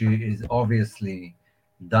 Bonucci is obviously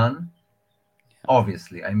done.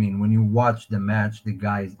 Obviously. I mean, when you watch the match, the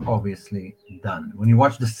guy is obviously done. When you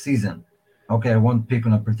watch the season, okay, I won't pick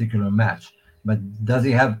on a particular match, but does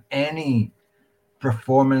he have any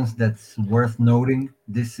performance that's worth noting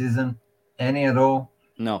this season? Any at all?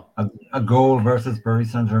 No. A goal versus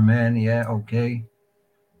Paris Saint-Germain, yeah, okay.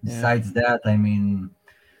 Besides that, I mean,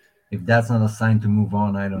 if that's not a sign to move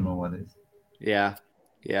on, I don't know what is. Yeah.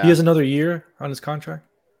 He has another year on his contract?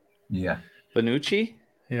 Yeah. Bonucci?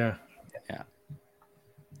 Yeah.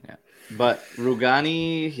 But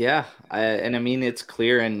Rugani, I mean, it's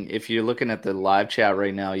clear. And if you're looking at the live chat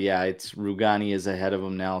right now, it's Rugani is ahead of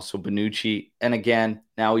him now. So Bonucci, and again,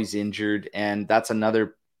 now he's injured. And that's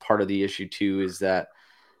another part of the issue too, is that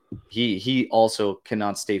he also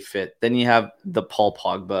cannot stay fit. Then you have the Paul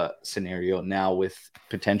Pogba scenario now with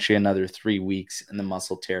potentially another 3 weeks in the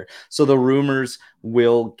muscle tear. So the rumors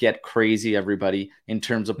will get crazy, everybody, in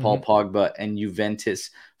terms of Paul Pogba and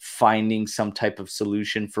Juventus finding some type of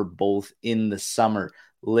solution for both in the summer.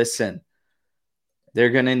 Listen, they're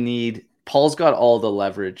going to need – Paul's got all the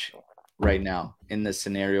leverage right now in this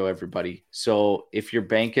scenario, everybody. So if you're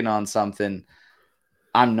banking on something,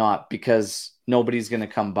 I'm not, because nobody's going to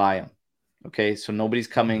come buy him. Okay, so nobody's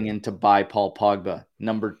coming in to buy Paul Pogba.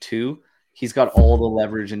 Number two, he's got all the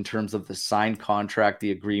leverage in terms of the signed contract, the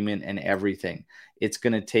agreement, and everything. It's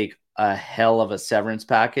going to take a hell of a severance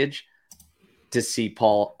package to see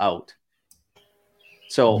Paul out.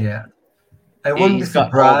 So yeah, I wouldn't be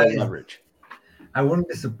surprised. I wouldn't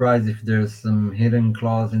be surprised if there's some hidden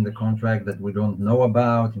clause in the contract that we don't know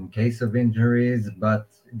about in case of injuries, but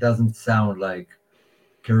it doesn't sound like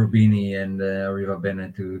Cherubini and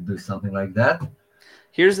Arrivabene to do something like that.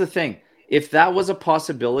 Here's the thing. If that was a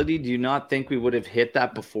possibility, do you not think we would have hit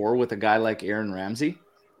that before with a guy like Aaron Ramsey?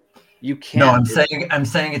 You can't. No, I'm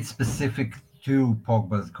saying it's specific to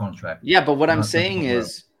Pogba's contract. Yeah, but what I'm saying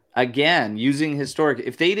is, again, using historic,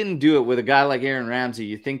 if they didn't do it with a guy like Aaron Ramsey,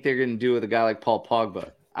 you think they're going to do it with a guy like Paul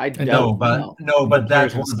Pogba? I doubt. But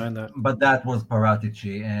that was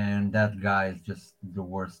Paratici, and that guy is just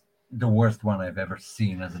the worst one I've ever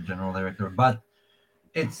seen as a general director. But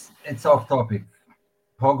it's off topic.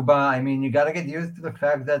 Pogba, I mean, you got to get used to the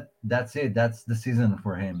fact that that's it. That's the season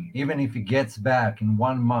for him. Even if he gets back in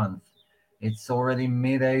 1 month, it's already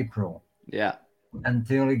mid-April. Yeah.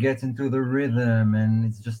 Until he gets into the rhythm, and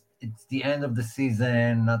it's the end of the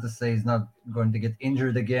season. Not to say he's not going to get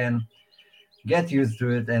injured again. Get used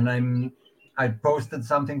to it. And I posted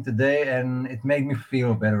something today, and it made me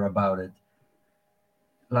feel better about it.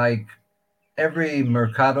 Like every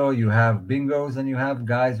mercado, you have bingos, and you have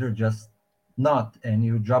guys who are just not, and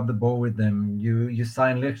you drop the ball with them. You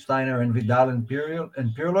sign Lichtsteiner and Vidal and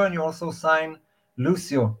Pirlo, and you also sign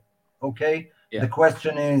Lucio. Okay. Yeah. The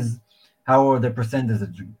question is, how are the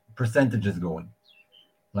percentages going?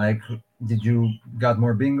 Like, did you got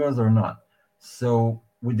more bingos or not? So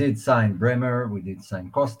we did sign Bremer, we did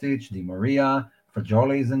sign Kostic, Di Maria,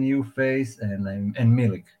 Fajoli is a new face, and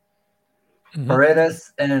Milik. Mhm.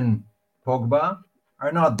 Paredes and Pogba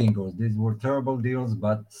are not bingos. These were terrible deals,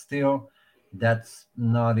 but still, that's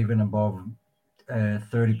not even above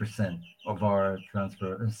 30% of our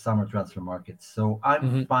summer transfer market. So I'm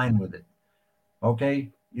Mhm. fine with it.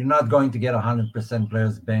 Okay, you're not going to get 100%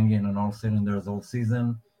 players banging on all cylinders all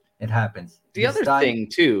season. It happens. The This other time, thing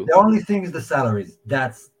too, the only thing is the salaries.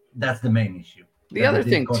 That's the main issue. the That other it did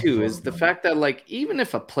thing cost us too a lot is of the money. fact that like even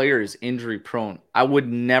if a player is injury prone, I would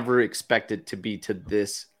never expect it to be to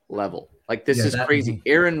this level. Like this Yeah, is that crazy.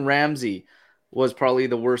 Aaron Ramsey was probably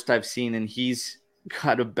the worst I've seen, and he's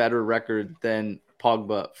got a better record than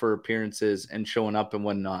Pogba for appearances and showing up and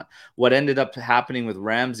whatnot. What ended up happening with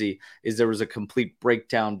Ramsey is there was a complete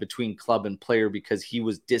breakdown between club and player because he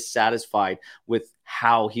was dissatisfied with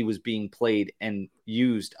how he was being played and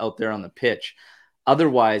used out there on the pitch.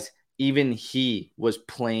 Otherwise, even he was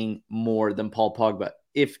playing more than Paul Pogba.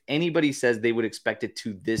 If anybody says they would expect it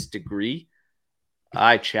to this degree,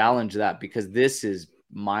 I challenge that because this is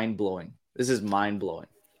mind blowing. This is mind blowing.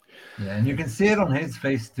 Yeah, and you can see it on his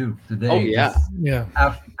face too Oh today. yeah, Just Yeah.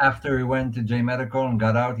 after he went to J Medical and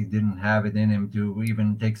got out, he didn't have it in him to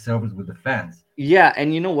even take selfies with the fans. yeah.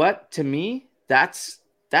 And you know what? To me, that's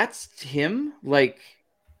him. Like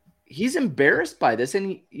he's embarrassed by this,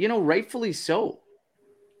 and rightfully so.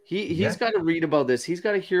 He's Yeah, got to read about this. He's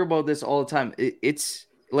got to hear about this all the time. It's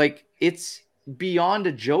like it's beyond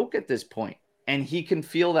a joke at this point, and he can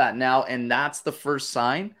feel that now. And that's the first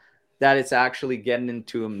sign that it's actually getting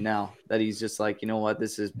into him now. That he's just like, you know what,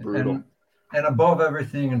 this is brutal. and and above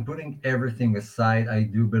everything and putting everything aside, I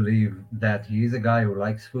do believe that he's a guy who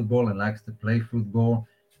likes football and likes to play football,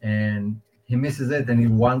 and he misses it and he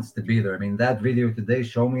wants to be there. I mean, that video today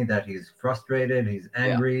showed me that he's frustrated, he's Yeah,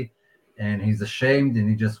 angry, and he's ashamed, and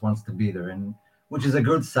he just wants to be there, and which is a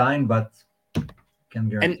good sign, but can't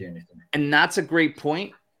and guarantee anything. and that's a great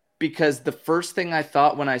point because the first thing I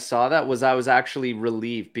thought when I saw that was I was actually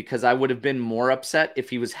relieved because I would have been more upset if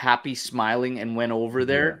he was happy, smiling, and went over Yeah.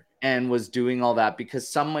 there and was doing all that. Because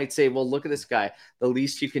some might say, well, look at this guy. The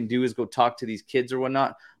least you can do is go talk to these kids or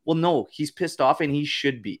whatnot. Well, no, he's pissed off and he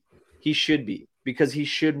should be. He should be because he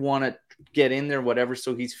should want to get in there, whatever.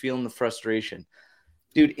 So he's feeling the frustration.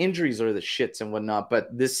 Dude, injuries are the shits and whatnot,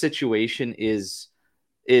 but this situation is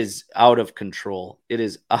out of control. It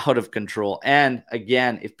is out of control. And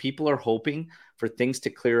again, if people are hoping for things to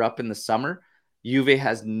clear up in the summer, Juve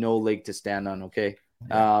has no leg to stand on. Okay.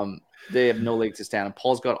 They have no leg to stand on.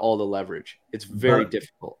 Paul's got all the leverage. It's very But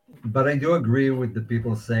difficult. but I do agree with the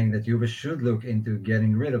people saying that Juve should look into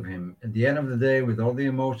getting rid of him. At the end of the day, with all the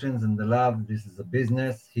emotions and the love, this is a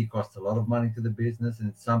business. He costs a lot of money to the business, and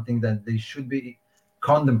it's something that they should be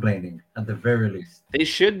contemplating at the very least. They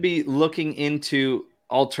should be looking into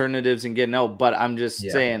alternatives and getting out, but I'm just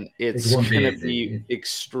Yeah, saying it it's won't be going to easy. be It's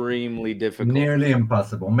extremely difficult. nearly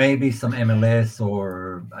impossible. Maybe some MLS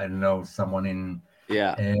or I don't know, someone in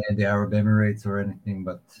Yeah. the Arab Emirates or anything,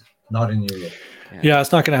 but not in Europe. Yeah,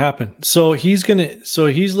 it's not going to happen. So he's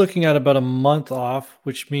looking at about a month off,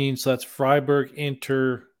 which means that's Freiburg,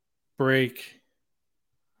 Inter, break,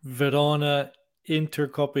 Verona, Inter,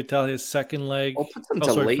 Coppa Italia's second leg. Well, puts them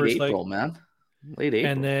to late first leg. April, man. Late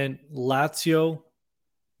April. And then Lazio,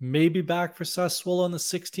 maybe back for Sassuolo on the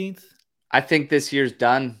 16th. I think this year's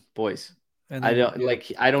done, boys. And I then, don't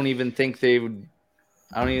like. I don't even think they would.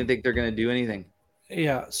 I don't even think they're going to do anything.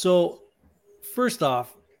 Yeah. So first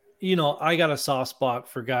off, I got a soft spot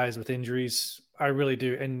for guys with injuries. I really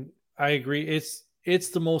do, and I agree. It's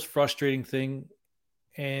the most frustrating thing,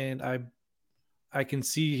 and I can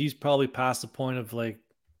see he's probably past the point of like,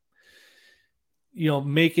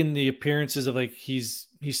 making the appearances of like he's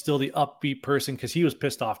still the upbeat person because he was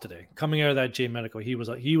pissed off today coming out of that J Medical. He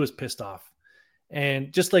was pissed off,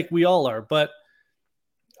 and just like we all are. But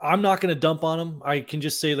I'm not going to dump on him. I can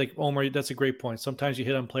just say like Omar, that's a great point. Sometimes you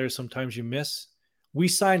hit on players, sometimes you miss. We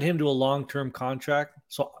signed him to a long-term contract,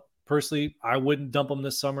 so personally, I wouldn't dump him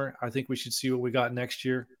this summer. I think we should see what we got next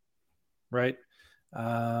year, right?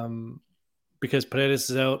 Because Paredes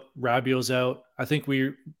is out, Rabiot's out. I think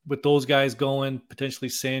with those guys going, potentially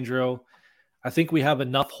Sandro, I think we have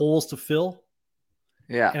enough holes to fill.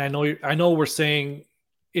 Yeah. And I know we're saying,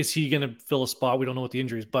 is he going to fill a spot? We don't know what the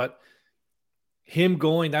injury is, but him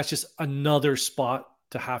going, that's just another spot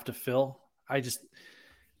to have to fill. I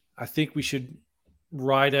think we should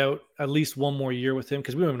ride out at least one more year with him,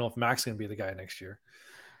 because we don't even know if Max is going to be the guy next year.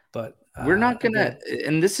 But we're not gonna,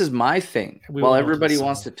 and this is my thing. While everybody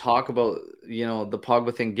wants to talk about, the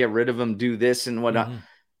Pogba thing, get rid of him, do this and whatnot,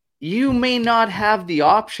 you may not have the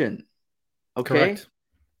option. Okay. Correct.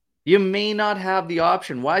 You may not have the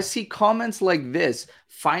option. Why see comments like this?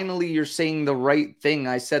 Finally, you're saying the right thing.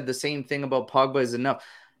 I said the same thing about Pogba is enough.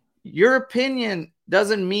 Your opinion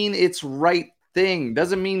doesn't mean it's right thing.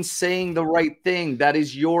 Doesn't mean saying the right thing. That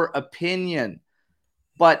is your opinion.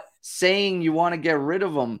 But saying you want to get rid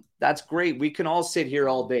of him, that's great. We can all sit here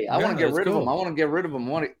all day. I want to get rid of him. I want to get rid of him.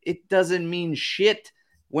 It doesn't mean shit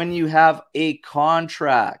when you have a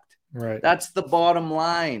contract. Right. That's the bottom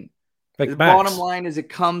line. Like the Max. bottom line is it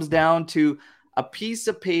comes down to a piece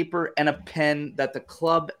of paper and a pen that the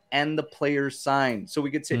club and the players sign. So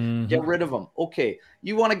we could say, get rid of him. Okay.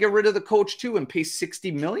 You want to get rid of the coach too and pay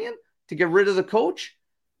 $60 million to get rid of the coach?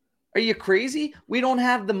 Are you crazy? We don't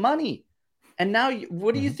have the money. And now,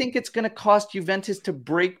 what do you think it's going to cost Juventus to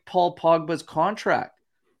break Paul Pogba's contract?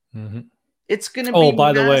 It's going to be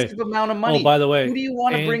a massive amount of money. Oh, by the way. Who do you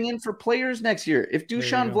want to bring in for players next year? If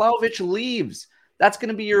Dusan Vlahovic leaves, that's going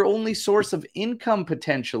to be your only source of income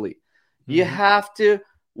potentially. You have to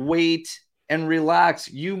wait and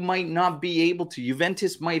relax. You might not be able to.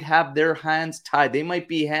 Juventus might have their hands tied. They might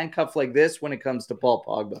be handcuffed like this when it comes to Paul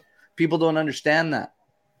Pogba. People don't understand that.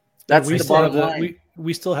 That's the bottom line.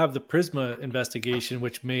 We still have the Prisma investigation,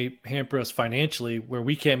 which may hamper us financially, where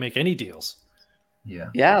we can't make any deals.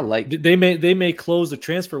 Yeah. Like they may close the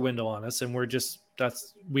transfer window on us, and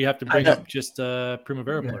we have to bring up just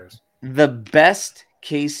Primavera players. The best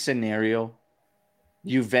case scenario,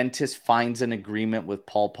 Juventus finds an agreement with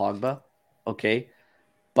Paul Pogba, okay?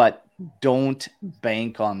 But don't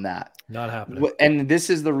bank on that. Not happening. And this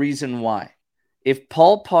is the reason why. If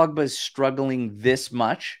Paul Pogba is struggling this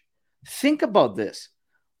much, think about this.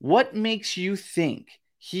 What makes you think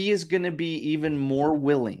he is going to be even more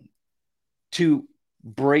willing to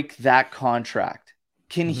break that contract?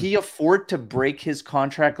 Can he afford to break his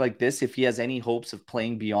contract like this if he has any hopes of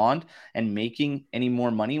playing beyond and making any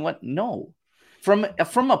more money? What? No. From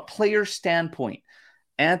a player standpoint,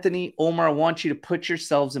 Anthony, Omar, I want you to put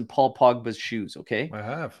yourselves in Paul Pogba's shoes, okay? I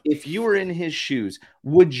have. If you were in his shoes,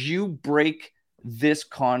 would you break this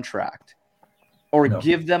contract or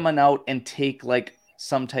give them an out and take like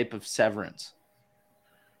some type of severance?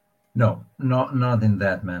 No, not in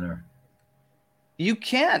that manner. You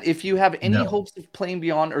can't. If you have any hopes of playing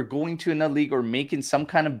beyond or going to another league or making some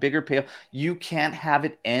kind of bigger payoff, you can't have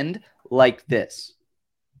it end like this.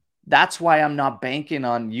 That's why I'm not banking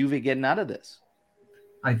on Juve getting out of this.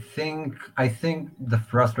 I think the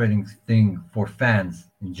frustrating thing for fans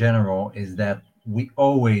in general is that we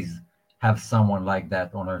always have someone like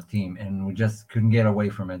that on our team, and we just couldn't get away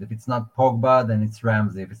from it. If it's not Pogba, then it's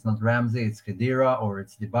Ramsey. If it's not Ramsey, it's Khedira or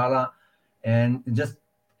it's Dybala, and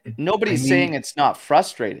nobody's saying it's not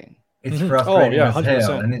frustrating. It's frustrating as 100%.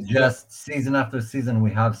 hell, and it's just season after season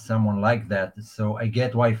we have someone like that. So I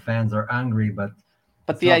get why fans are angry, but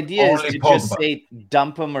the idea is to just say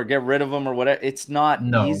dump him or get rid of him or whatever. It's not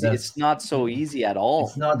easy. It's not so easy at all.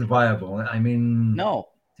 It's not viable. I mean, no.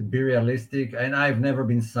 To be realistic, and I've never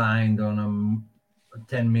been signed on a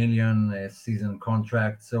 10 million season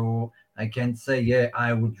contract, so I can't say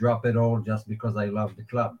I would drop it all just because I love the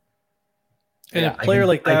club. And a player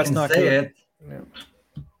like that's not going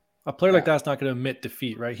to admit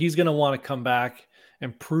defeat, right? He's going to want to come back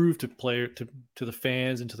and prove to the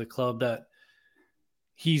fans and to the club that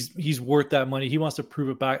he's worth that money. He wants to prove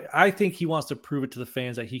it back. I think he wants to prove it to the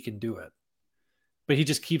fans that he can do it. But he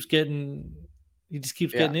just keeps getting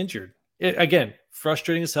injured. Again,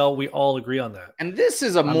 frustrating as hell. We all agree on that. And this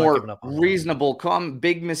is a more reasonable,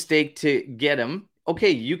 big mistake to get him.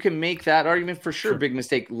 Okay, you can make that argument for sure. Big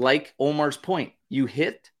mistake. Like Omar's point, you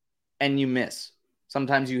hit and you miss.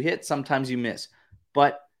 Sometimes you hit, sometimes you miss.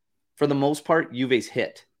 But for the most part, Juve's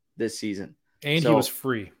hit this season. And he was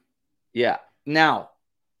free. Yeah. Now,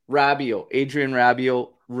 Adrian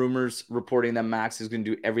Rabiot, rumors reporting that Max is going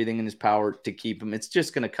to do everything in his power to keep him. It's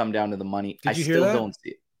just going to come down to the money. I still don't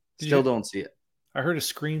see it. Don't see it. I heard a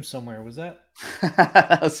scream somewhere. Was that?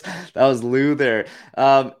 that was Lou there.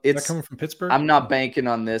 It's is that coming from Pittsburgh? I'm not banking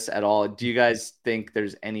on this at all. Do you guys think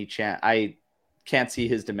there's any chance? I can't see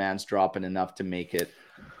his demands dropping enough to make it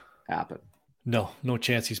happen. No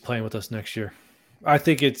chance he's playing with us next year. I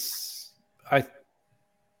think it's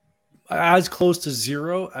as close to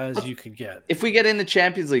zero as you could get. If we get in the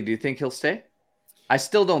Champions League, do you think he'll stay? I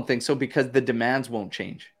still don't think so because the demands won't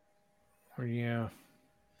change. Yeah.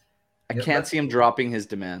 I can't see him dropping his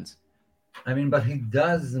demands. I mean, but he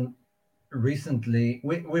does recently.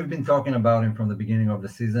 We've been talking about him from the beginning of the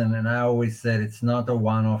season, and I always said it's not a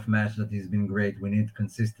one-off match that he's been great. We need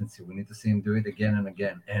consistency. We need to see him do it again and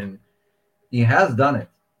again. And he has done it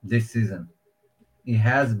this season. He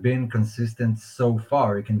has been consistent so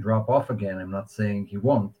far. He can drop off again. I'm not saying he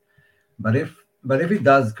won't. But if he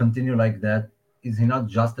does continue like that, is he not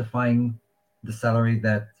justifying the salary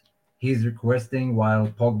that he's requesting while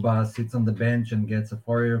Pogba sits on the bench and gets a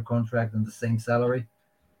 4-year contract and the same salary?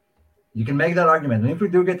 You can make that argument. And if we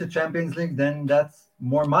do get the Champions League, then that's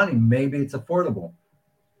more money. Maybe it's affordable.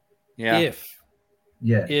 Yeah.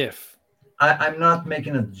 If. I'm not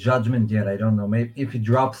making a judgment yet. I don't know. Maybe if he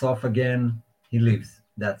drops off again, he leaves.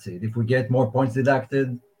 That's it. If we get more points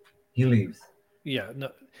deducted, he leaves. Yeah. No.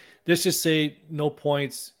 Let's just say no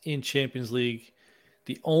points in Champions League.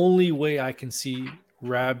 The only way I can see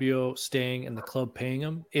Rabiot staying and the club paying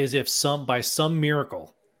him is if by some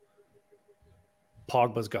miracle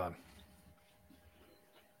Pogba's gone.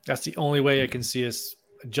 That's the only way I can see us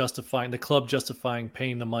the club justifying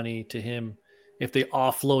paying the money to him if they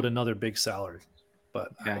offload another big salary.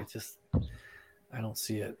 But yeah. I don't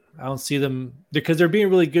see it. I don't see them because they're being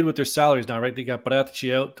really good with their salaries now, right? They got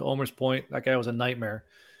Barachi out, to Omer's point. That guy was a nightmare.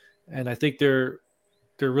 And I think they're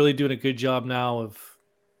really doing a good job now of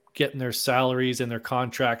getting their salaries and their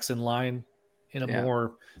contracts in line in a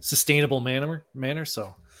more sustainable manner.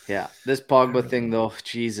 So yeah, this Pogba thing though,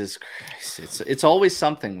 Jesus Christ, it's always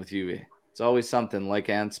something with you. It's always something. Like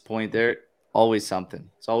Ant's point there, always something.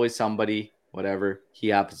 It's always somebody. Whatever. He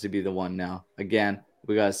happens to be the one now. Again,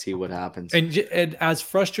 we gotta see what happens. And as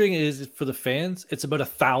frustrating as it is for the fans, it's about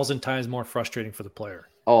 1,000 times more frustrating for the player.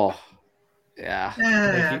 Oh,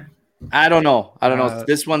 yeah. I don't know.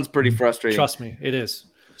 This one's pretty frustrating. Trust me, it is.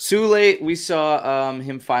 Sule, we saw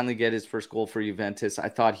him finally get his first goal for Juventus. I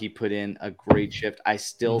thought he put in a great shift. I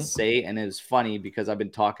still say, and it's funny because I've been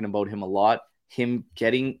talking about him a lot, him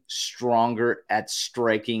getting stronger at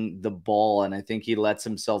striking the ball. And I think he lets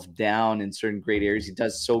himself down in certain great areas. He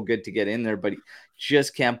does so good to get in there, but he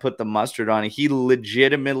just can't put the mustard on it. He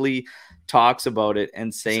legitimately talks about it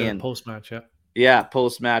and saying post-match, yeah,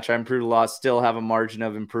 post-match, I improved a lot, still have a margin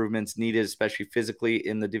of improvements needed, especially physically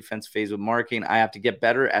in the defense phase with marking. I have to get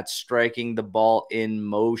better at striking the ball in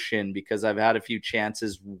motion because I've had a few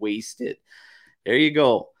chances wasted. There you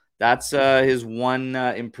go. That's his one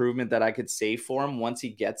improvement that I could say for him. Once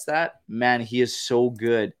he gets that, man, he is so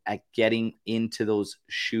good at getting into those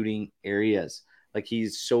shooting areas. Like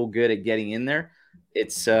he's so good at getting in there.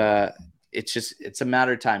 It's a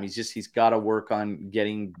matter of time. He's got to work on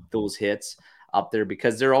getting those hits up there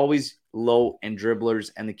because they're always low and dribblers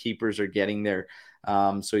and the keepers are getting there.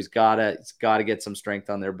 So he's got to get some strength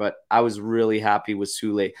on there. But I was really happy with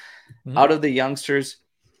Sule. Out of the youngsters,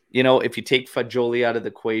 if you take Fagioli out of the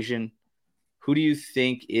equation, who do you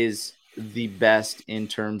think is the best in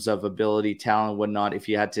terms of ability, talent, whatnot? If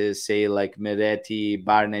you had to say like Miretti,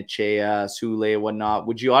 Barnechea, Sule, whatnot,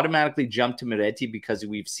 would you automatically jump to Miretti because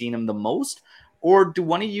we've seen him the most? Or do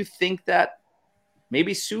one of you think that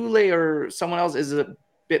maybe Sule or someone else is a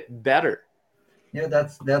bit better? Yeah,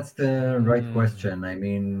 that's the right question. I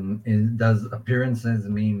mean, does appearances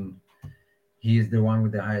mean he is the one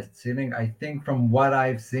with the highest ceiling? I think from what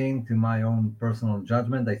I've seen, to my own personal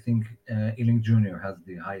judgment, I think Ealing Jr. has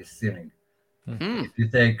the highest ceiling. If you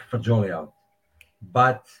take Fagioli out.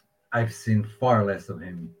 But I've seen far less of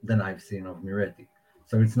him than I've seen of Miretti.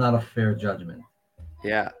 So it's not a fair judgment.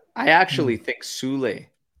 Yeah, I actually think Sule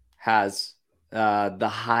has the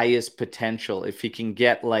highest potential. If he can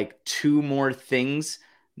get like 2 more things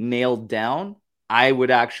nailed down, I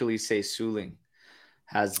would actually say Sule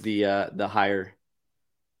has the higher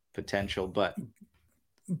potential. But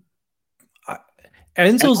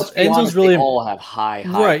Enzo's really all have high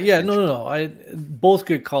right. Yeah, potential. no. Both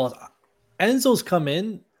good calls. Enzo's come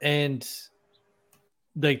in and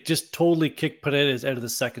like just totally kicked Paredes out of the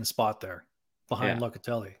second spot there behind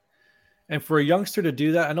Locatelli. And for a youngster to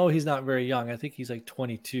do that, I know he's not very young. I think he's like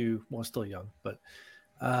 22. Well, still young, but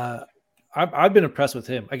I've been impressed with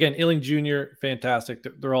him. Again, Ealing Jr., fantastic.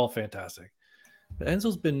 They're all fantastic. But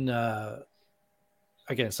Enzo's been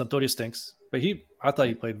again, Sampdoria stinks, but I thought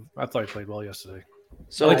he played well yesterday.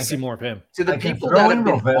 So I'd like to see more of him. To the people that have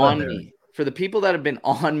been on me, for the people that have been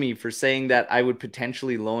on me for saying that I would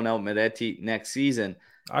potentially loan out Miretti next season,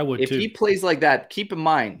 I would. If too. he plays like that, keep in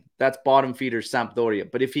mind that's bottom feeder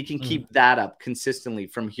Sampdoria. But if he can keep that up consistently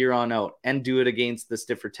from here on out and do it against the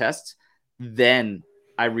stiffer tests, then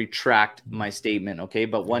I retract my statement. Okay,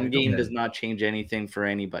 but one game does not change anything for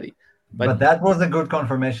anybody. But that was a good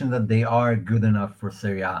confirmation that they are good enough for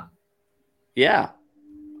Serie A. Yeah.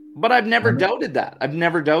 But I've never doubted that. I've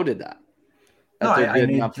never doubted that. No, They're I good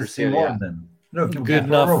need enough to for see Serie more A. of them. Look, you Good can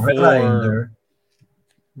throw enough Rovella in for there.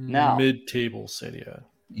 Now. mid-table Serie A.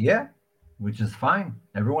 Yeah, which is fine.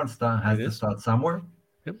 Everyone has to start somewhere.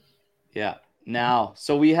 Yep. Yeah. Now,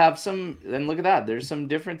 so we have some, and look at that. There's some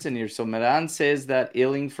difference in here. So Meran says that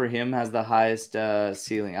Illing for him has the highest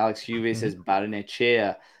ceiling. Alex Juve says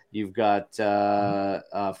Barnechea. You've got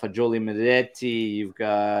Fagioli Medetti. You've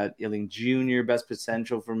got Illing Jr., best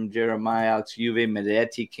potential from Jeremiah. Alex Juve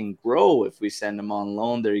Medetti can grow if we send him on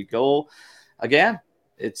loan. There you go. Again,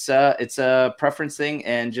 it's a preference thing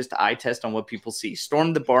and just eye test on what people see.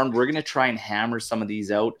 Storm the Barn. We're going to try and hammer some of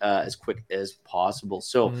these out as quick as possible.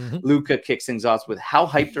 So Luca kicks things off with, how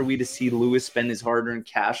hyped are we to see Lewis spend his hard-earned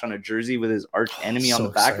cash on a jersey with his arch enemy on the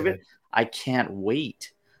back of it? I can't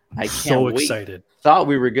wait. I can't wait. Excited. Thought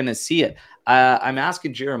we were going to see it. I'm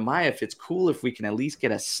asking Jeremiah if it's cool if we can at least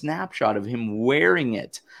get a snapshot of him wearing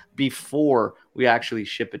it before we actually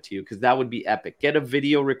ship it to you, because that would be epic. Get a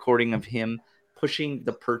video recording of him pushing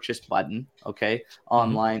the purchase button,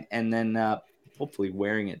 online, and then hopefully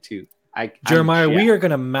wearing it too. Jeremiah, we are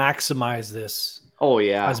going to maximize this. Oh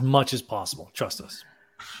yeah, as much as possible. Trust us.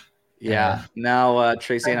 Yeah. Now,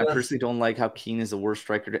 Tracy, and I personally don't like how Keane is the worst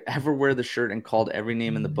striker to ever wear the shirt and called every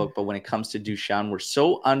name in the book. But when it comes to Duchamp, we're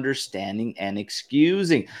so understanding and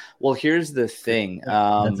excusing. Well, here's the thing.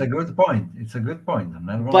 That's a good point. It's a good point.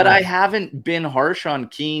 But I haven't been harsh on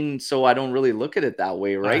Keane, so I don't really look at it that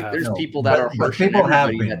way, right? There's people that are harsh on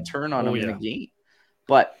everybody that turn on him in a game.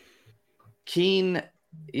 But Keane,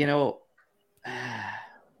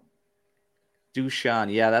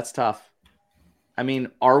 Duchamp, yeah, that's tough. I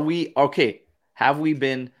mean, are we okay? Have we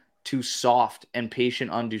been too soft and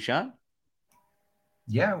patient on Duchamp?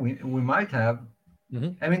 Yeah, we might have.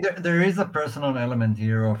 I mean, there is a personal element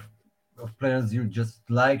here of players you just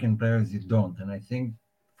like and players you don't. And I think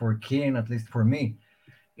for Keane, at least for me,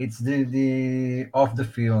 it's the off the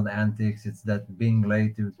field antics. It's that being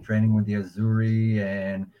late to training with the Azzurri,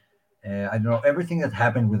 and I don't know everything that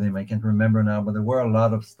happened with him. I can't remember now, but there were a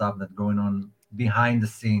lot of stuff that going on behind the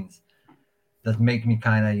scenes that make me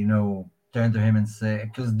kind of, turn to him and say,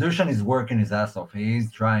 because Dusan is working his ass off. He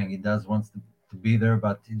is trying. He does wants to be there,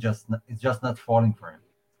 but it's just not falling for him.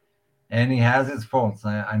 And he has his faults,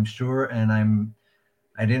 I'm sure. And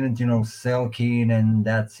I didn't, sell Keane and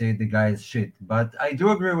that's it. The guy is shit. But I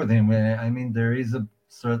do agree with him. I mean, there is a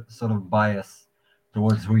sort of bias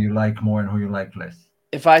towards who you like more and who you like less.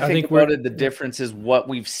 If I think about it, the difference is what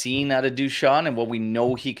we've seen out of Duchamp and what we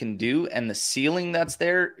know he can do and the ceiling that's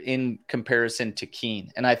there in comparison to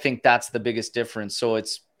Keane. And I think that's the biggest difference. So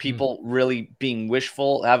it's people really being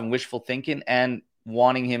wishful, having wishful thinking and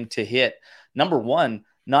wanting him to hit, number one,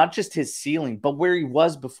 not just his ceiling, but where he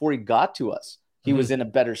was before he got to us. He was in a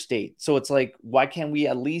better state. So it's like, why can't we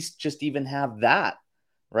at least just even have that?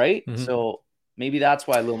 Right? So maybe that's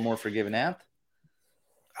why a little more forgiving, Anth.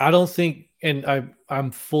 I don't think, and I'm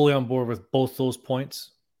fully on board with both those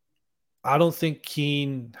points. I don't think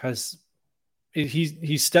Keane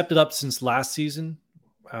he's stepped it up since last season.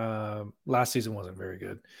 Last season wasn't very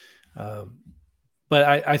good. But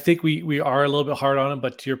I think we are a little bit hard on him.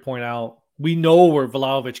 But to your point, Al, we know where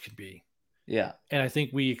Vlahovic can be. Yeah. And I think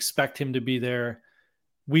we expect him to be there.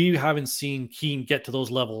 We haven't seen Keane get to those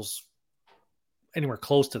levels anywhere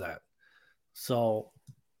close to that. So,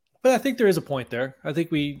 but I think there is a point there. I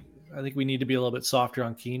think we need to be a little bit softer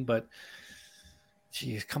on Keane, but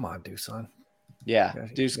geez, come on, Dusan. Yeah,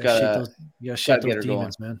 Duke's got to shut those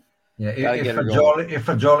demons, man. Yeah, if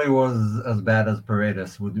Fagioli was as bad as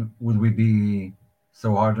Paredes, would we be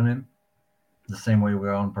so hard on him? The same way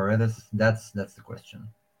we're on Paredes? That's the question.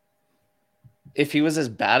 If he was as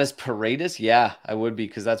bad as Paredes, yeah, I would be,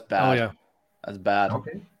 because that's bad. Oh yeah, that's bad.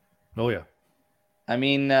 Okay. Oh yeah. I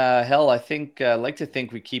mean, hell, I think I like to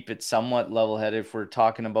think we keep it somewhat level-headed if we're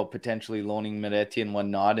talking about potentially loaning Medetti and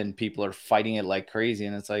whatnot, and people are fighting it like crazy.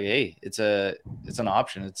 And it's like, hey, it's an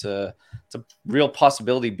option. It's a real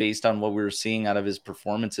possibility based on what we were seeing out of his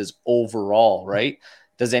performances overall, right?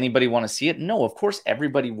 Does anybody want to see it? No, of course,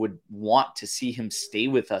 everybody would want to see him stay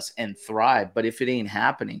with us and thrive. But if it ain't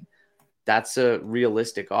happening, that's a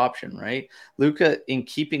realistic option, right? Luca, in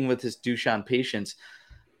keeping with his Duchamp patience,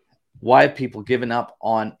 why have people given up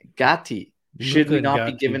on Gatti? Should we not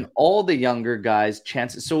be giving all the younger guys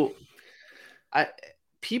chances? So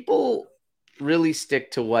people really stick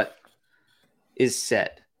to what is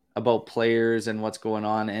said about players and what's going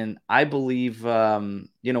on. And I believe, when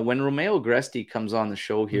Romeo Agresti comes on the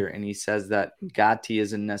show here and he says that Gatti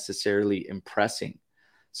isn't necessarily impressing,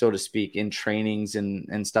 so to speak, in trainings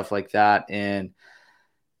and stuff like that. And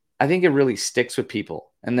I think it really sticks with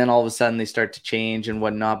people. And then all of a sudden they start to change and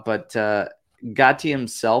whatnot. But Gatti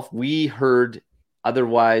himself, we heard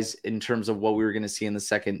otherwise in terms of what we were going to see in the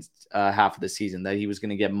second half of the season, that he was going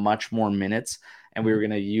to get much more minutes and we were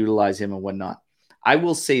going to utilize him and whatnot. I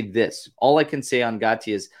will say this. All I can say on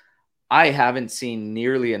Gatti is I haven't seen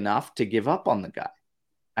nearly enough to give up on the guy.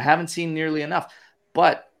 I haven't seen nearly enough.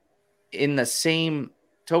 But in the same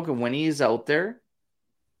token, when he's out there,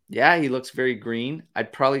 yeah, he looks very green.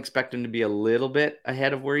 I'd probably expect him to be a little bit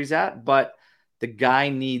ahead of where he's at, but the guy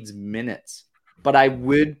needs minutes. But I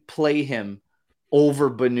would play him over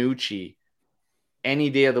Bonucci any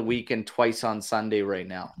day of the week and twice on Sunday right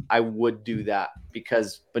now. I would do that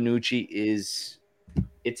because Bonucci is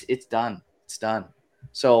it's done. It's done.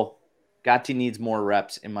 So Gatti needs more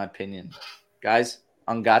reps, in my opinion. Guys,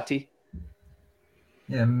 on Gatti?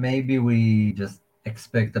 Yeah, maybe we just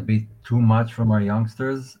expect a bit too much from our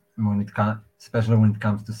youngsters when it comes, especially when it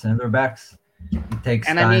comes to center backs. It takes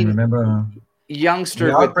And time. I mean, Remember, youngster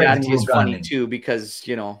we are with praising Gatti is funny Rugani. too because,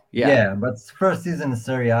 Yeah, but first season in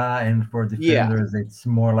Serie A, and for defenders, it's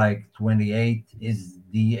more like 28 is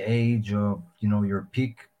the age of, your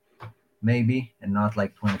peak, maybe, and not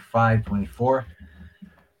like 25, 24.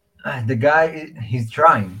 The guy, he's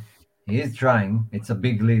trying. He is trying. It's a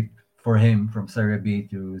big leap for him from Serie B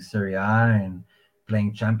to Serie A and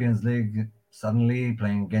playing Champions League, suddenly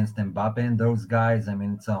playing against Mbappe and those guys. I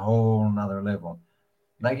mean, it's a whole nother level.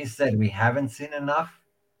 Like you said, we haven't seen enough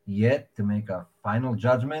yet to make a final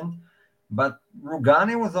judgment. But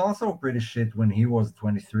Rugani was also pretty shit when he was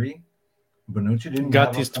 23. Bonucci didn't have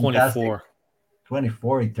a Gatti's fantastic 24.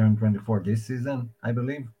 24. He turned 24 this season, I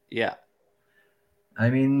believe. Yeah. I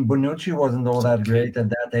mean, Bonucci wasn't all that great at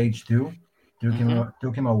that age too. Took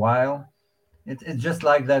him a while. It's just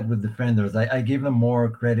like that with defenders. I give them more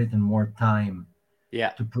credit and more time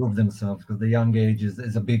to prove themselves because the young age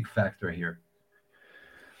is a big factor here.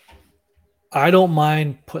 I don't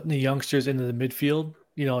mind putting the youngsters into the midfield.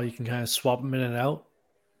 You can kind of swap them in and out.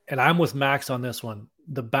 And I'm with Max on this one.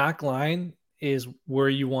 The back line is where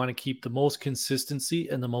you want to keep the most consistency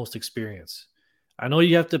and the most experience. I know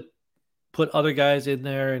you have to put other guys in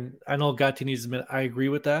there, and I know Gatti needs a minute. I agree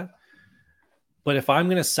with that. But if I'm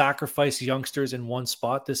going to sacrifice youngsters in one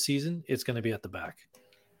spot this season, it's going to be at the back.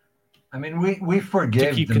 I mean, we forgave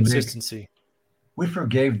to keep the consistency. We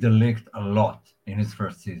forgave De Ligt a lot in his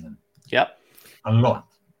first season. Yep. A lot.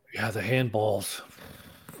 Yeah, the handballs.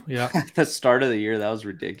 Yeah. At the start of the year, that was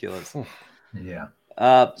ridiculous. Yeah.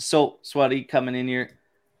 So Swati coming in here.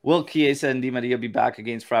 Will Chiesa and Di Maria be back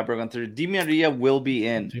against Freiburg on Thursday? Di Maria will be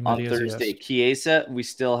in on Thursday. Yes. Chiesa, we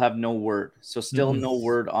still have no word. So still no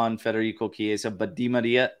word on Federico Chiesa, but Di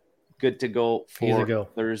Maria, good to go for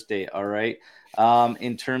Thursday. All right.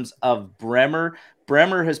 In terms of Bremer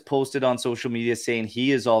has posted on social media saying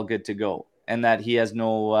he is all good to go and that he has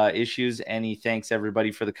no issues, and he thanks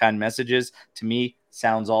everybody for the kind messages. To me,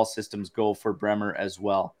 sounds all systems go for Bremer as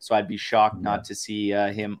well. So I'd be shocked not to see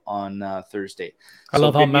him on Thursday. I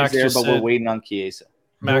love how Max there, just but said, we're waiting on Chiesa.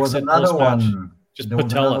 There was another one. There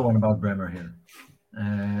was another one about Bremer here.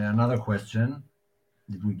 Another question.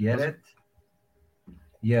 Did we get it?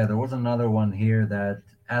 Yeah, there was another one here that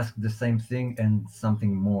asked the same thing and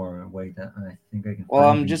something more. Wait, I think I can. Well,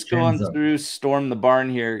 I'm just going through Storm the Barn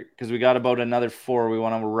here because we got about another 4. We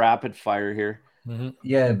want to rapid fire here. Mm-hmm.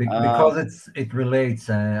 Yeah, because it relates.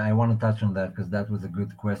 I want to touch on that because that was a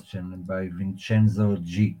good question by Vincenzo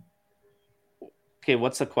G. Okay,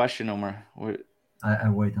 what's the question, Omar? I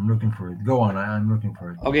wait. I'm looking for it. Go on. I'm looking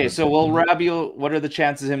for it. Okay, so Rabiot, what are the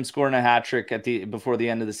chances of him scoring a hat trick before the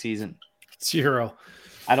end of the season? 0.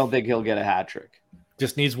 I don't think he'll get a hat trick.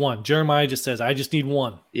 Just needs one. Jeremiah just says, "I just need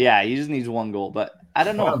one." Yeah, he just needs one goal, but I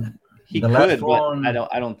don't know. He could, but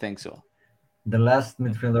I don't think so. The last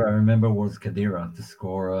midfielder I remember was Khedira to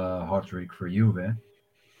score a hat trick for Juve.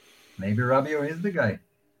 Maybe Rabiot is the guy.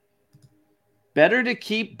 Better to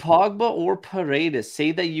keep Pogba or Paredes.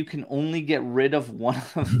 Say that you can only get rid of one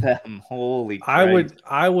of them. Holy Christ.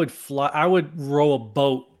 I would row a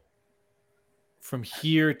boat from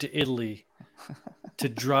here to Italy to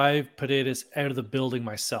drive Paredes out of the building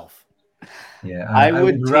myself. Yeah, I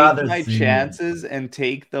would take my chances and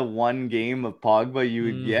take the one game of Pogba you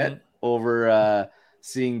would get over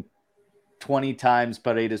seeing 20 times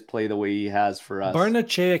Paredes play the way he has for us.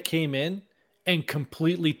 Barnechea came in and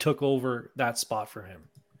completely took over that spot for him.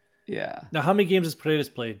 Yeah. Now, how many games has Paredes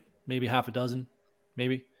played? Maybe half a dozen,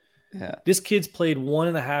 maybe. Yeah. This kid's played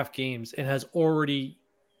 1.5 games and has already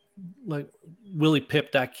Willie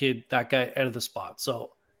pipped that guy out of the spot.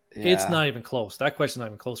 So it's not even close. That question's not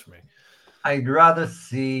even close for me. I'd rather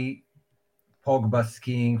see Pogba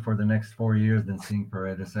skiing for the next 4 years than seeing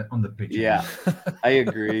Paredes on the pitch. Yeah, I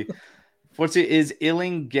agree. Is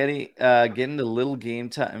Illing getting the little game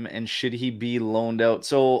time, and should he be loaned out?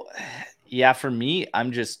 So, yeah, for me,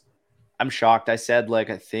 I'm shocked. I said, like,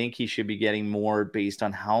 I think he should be getting more based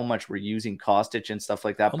on how much we're using Kostic and stuff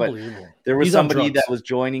like that. But Unbelievable. there was He's on somebody drugs. that was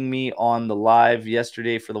joining me on the live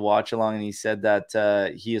yesterday for the watch along, and he said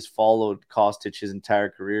that he has followed Kostic his entire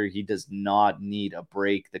career. He does not need a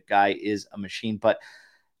break. The guy is a machine. But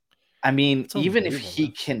I mean, It's even if unbelievable, he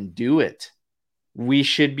man. can do it, we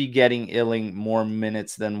should be getting Illing more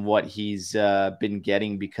minutes than what he's been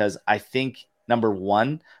getting, because I think, number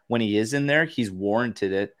one, when he is in there, he's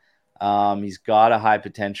warranted it. He's got a high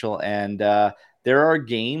potential, and there are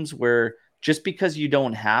games where just because you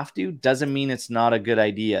don't have to doesn't mean it's not a good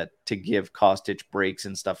idea to give Kostic breaks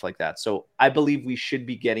and stuff like that. So I believe we should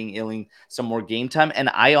be getting Illing some more game time, and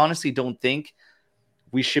I honestly don't think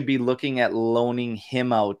we should be looking at loaning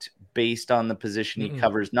him out based on the position he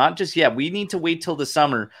covers. Not just yet. We need to wait till the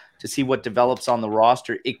summer to see what develops on the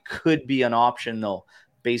roster. It could be an option, though,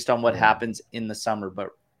 based on what happens in the summer. But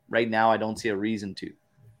right now, I don't see a reason to.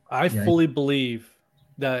 I fully believe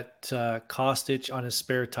that Kostic on his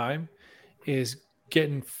spare time is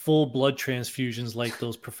getting full blood transfusions like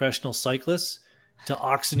those professional cyclists to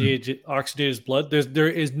oxygenate his blood. There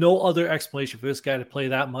is no other explanation for this guy to play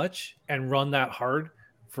that much and run that hard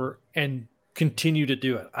and continue to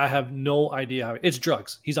do it. I have no idea how. It's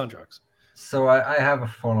drugs. He's on drugs. So I have a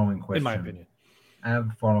following question. In my opinion. I have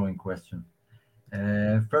a following question.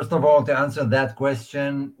 First of all, to answer that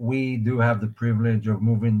question, we do have the privilege of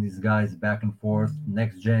moving these guys back and forth,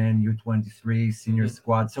 next gen, U23, senior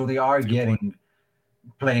squad. So they are getting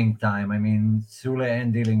playing time. I mean, Sule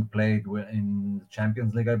and Dilling played in the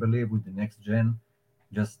Champions League, I believe, with the next gen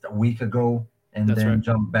just a week ago, and then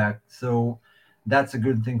jumped back. So that's a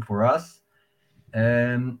good thing for us.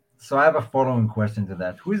 So I have a following question to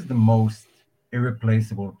that. Who is the most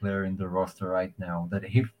irreplaceable player in the roster right now that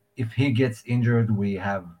if he gets injured, we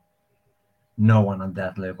have no one on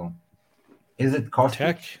that level? Is it Kostic?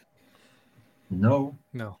 Tech? No,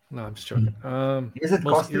 I'm just joking. Is it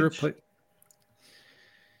Kostic?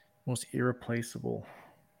 Most irreplaceable.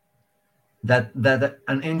 That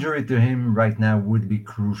an injury to him right now would be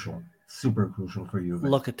crucial, super crucial for you.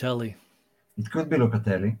 Locatelli. It could be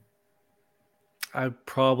Locatelli.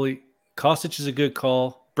 Kostic is a good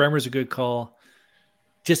call. Bremer's a good call.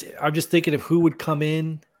 I'm just thinking of who would come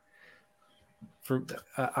in.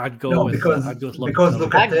 I'd go with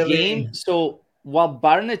Locatelli. That game. So while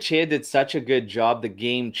Barnechea did such a good job, the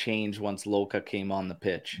game changed once Loca came on the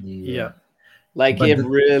pitch. Yeah. Like we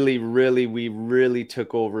really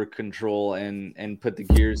took over control and put the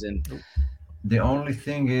gears in. The only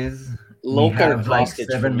thing is, Loca we have like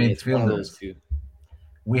 7 midfielders.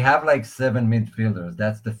 We have like 7 midfielders.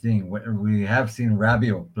 That's the thing. We have seen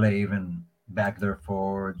Rabiot play even back there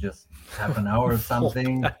for just half an hour or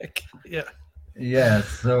something. Yeah.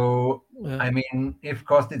 So I mean, if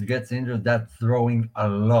Kostic gets injured, that's throwing a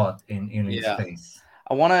lot in his face.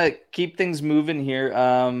 I want to keep things moving here.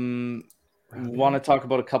 Want to talk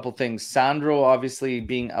about a couple things. Sandro obviously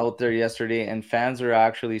being out there yesterday, and fans are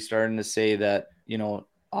actually starting to say that,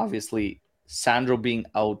 obviously Sandro being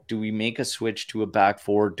out, do we make a switch to a back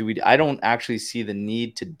four? I don't actually see the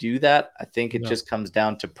need to do that. I think it just comes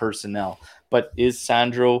down to personnel. But is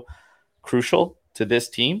Sandro crucial to this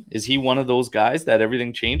team? Is he one of those guys that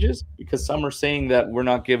everything changes? Because some are saying that we're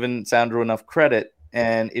not giving Sandro enough credit,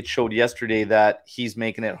 and it showed yesterday that he's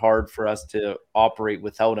making it hard for us to operate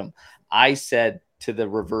without him. I said to the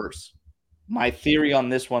reverse. My theory on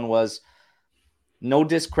this one was no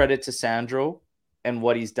discredit to Sandro and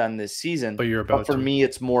what he's done this season. But for me,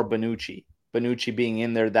 it's more Bonucci. Bonucci being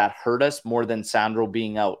in there that hurt us more than Sandro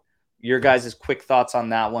being out. Your guys' quick thoughts on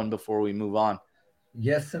that one before we move on.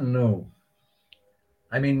 Yes and no.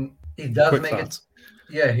 I mean, it does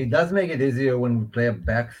he does make it easier when we play a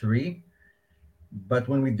back three. But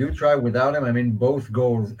when we do try without him, I mean, both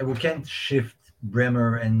goals, we can't shift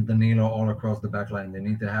Bremer and Danilo all across the back line. They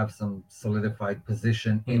need to have some solidified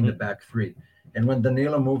position in the back three. And when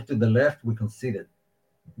Danilo moved to the left, we conceded.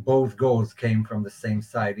 Both goals came from the same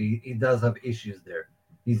side. He does have issues there.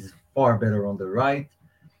 He's far better on the right.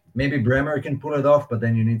 Maybe Bremer can pull it off, but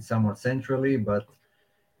then you need someone centrally. But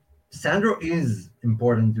Sandro is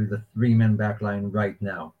important to the 3-man back line right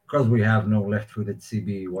now because we have no left-footed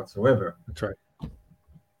CB whatsoever. That's right.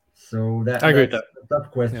 So I agree with that. A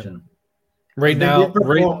tough question. Yeah. Right now, they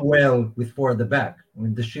perform well with 4 at the back.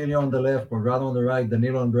 With Deschilio on the left, Corrado on the right,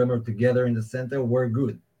 Danilo and Bremer together in the center, we're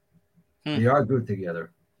good. They are good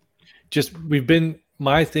together. Just we've been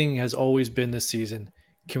my thing has always been this season,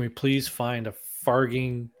 can we please find a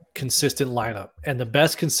farging consistent lineup? And the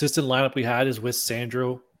best consistent lineup we had is with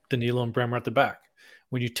Sandro, Danilo, and Bremer at the back.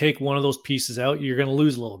 When you take one of those pieces out, you're going to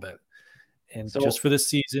lose a little bit. And just for this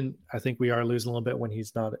season, I think we are losing a little bit when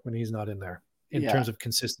he's not in there in terms of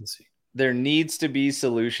consistency. There needs to be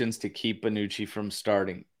solutions to keep Bonucci from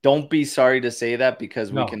starting. Don't be sorry to say that,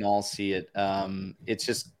 because we can all see it.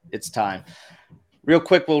 It's time. Real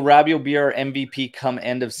quick, will Rabiot be our MVP come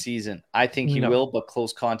end of season? I think he will, but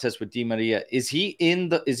close contest with Di Maria. Is he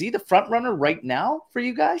the front runner right now for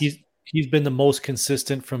you guys? He's been the most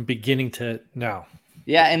consistent from beginning to now.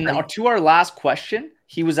 Yeah, and to our last question,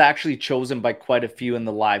 he was actually chosen by quite a few in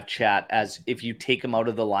the live chat as if you take him out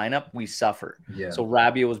of the lineup, we suffer. Yeah. So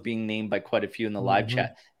Rabiot was being named by quite a few in the live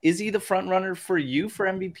chat. Is he the front runner for you for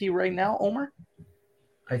MVP right now, Omar?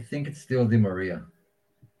 I think it's still Di Maria.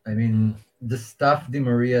 I mean, the stuff Di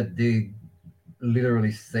Maria did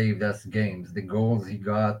literally saved us games. The goals he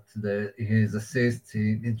got, his assists,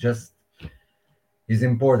 he's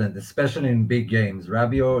important, especially in big games.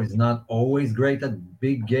 Rabiot is not always great at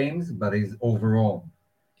big games, but he's overall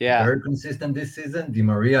very consistent this season. Di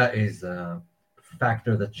Maria is a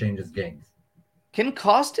factor that changes games. Can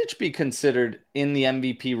Kostic be considered in the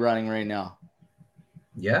MVP running right now?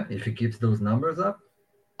 Yeah, if he keeps those numbers up.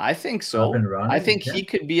 I think so. I think he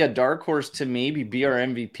could be a dark horse to maybe be our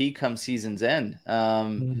MVP come season's end.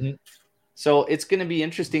 So it's going to be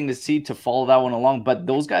interesting to follow that one along. But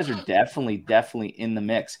those guys are definitely in the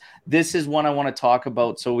mix. This is one I want to talk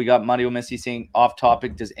about. So we got Mario Messi saying off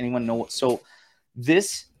topic. Does anyone know what? So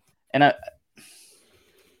this, and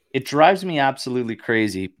it drives me absolutely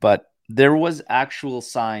crazy, but there was actual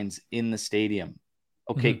signs in the stadium,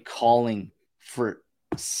 calling for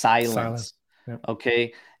silence. Yep.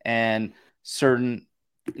 Okay. And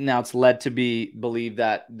now it's led to believe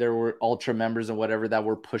that there were ultra members and whatever that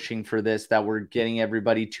were pushing for this, that were getting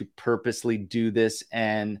everybody to purposely do this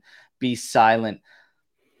and be silent.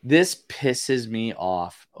 This pisses me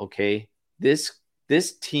off. Okay. This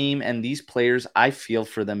team and these players, I feel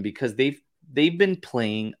for them because they've been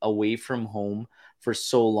playing away from home for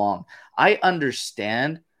so long. I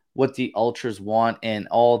understand what the ultras want and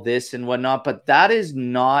all this and whatnot, but that is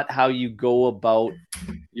not how you go about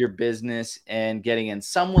your business and getting in.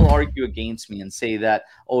 Some will argue against me and say that,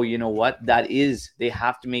 oh, you know what? They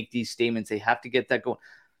have to make these statements. They have to get that going.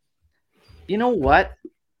 You know what?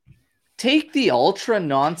 Take the ultra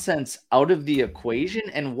nonsense out of the equation.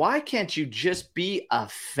 And why can't you just be a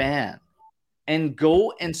fan and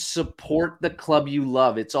go and support the club you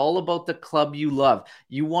love? It's all about the club you love.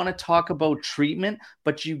 You want to talk about treatment,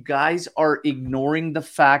 but you guys are ignoring the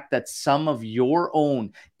fact that some of your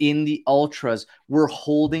own in the ultras were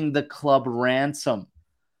holding the club ransom.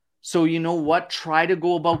 So you know what? Try to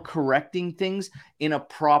go about correcting things in a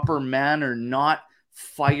proper manner, not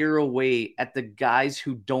fire away at the guys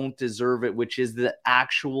who don't deserve it, which is the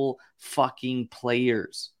actual fucking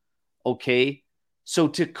players. Okay? So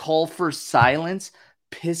to call for silence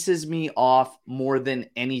pisses me off more than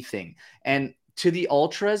anything. And to the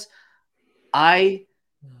ultras, I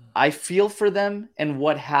feel for them and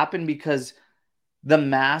what happened, because the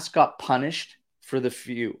mass got punished for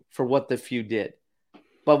what the few did.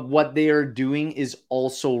 But what they are doing is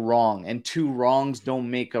also wrong, and two wrongs don't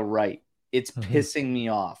make a right. It's pissing me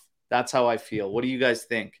off. That's how I feel. What do you guys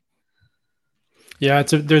think? Yeah,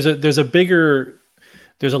 there's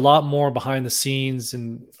a lot more behind the scenes,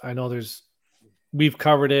 and I know we've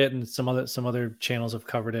covered it, and some other channels have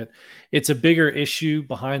covered it. It's a bigger issue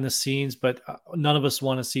behind the scenes, but none of us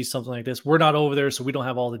want to see something like this. We're not over there, so we don't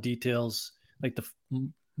have all the details, like the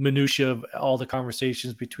minutia of all the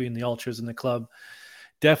conversations between the ultras and the club.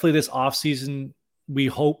 Definitely this offseason, we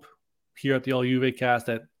hope here at the All Juve cast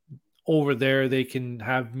that over there they can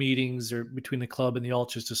have meetings or between the club and the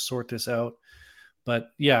ultras to sort this out.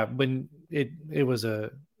 But yeah, when it was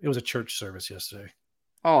a church service yesterday.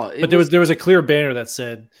 There was a clear banner that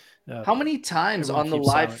said, how many times on the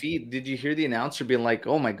live feed did you hear the announcer being like,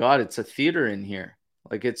 "Oh my God, it's a theater in here.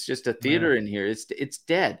 Like it's just a theater in here. It's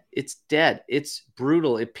dead. It's dead. It's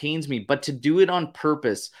brutal. It pains me." But to do it on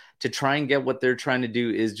purpose, to try and get what they're trying to do,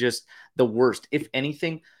 is just the worst. If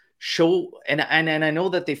anything, show, and I know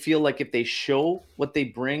that they feel like if they show what they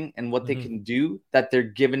bring and what they can do, that they're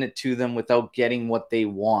giving it to them without getting what they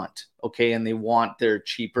want. Okay. And they want their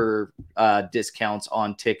cheaper discounts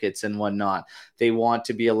on tickets and whatnot. They want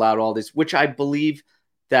to be allowed all this, which I believe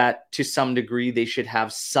that to some degree they should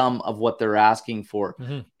have some of what they're asking for.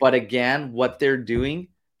 But again, what they're doing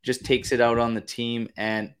just takes it out on the team.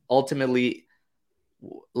 And ultimately,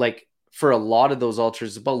 like for a lot of those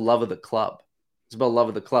ultras, it's about love of the club. It's about love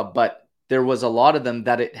of the club. But there was a lot of them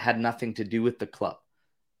that it had nothing to do with the club,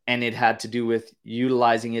 and it had to do with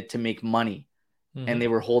utilizing it to make money. And they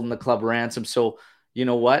were holding the club ransom. So you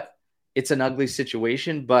know what? It's an ugly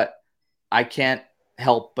situation, but I can't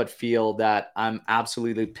help but feel that I'm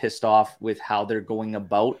absolutely pissed off with how they're going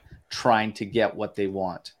about trying to get what they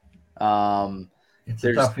want. It's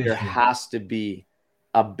a tough There issue. has to be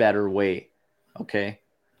a better way. Okay.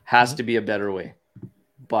 Has to be a better way.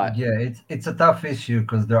 But Yeah, it's a tough issue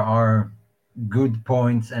because there are good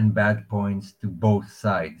points and bad points to both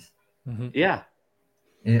sides. yeah,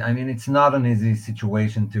 I mean, it's not an easy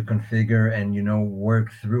situation to configure and,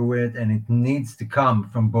 work through it. And it needs to come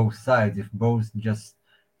from both sides. If both just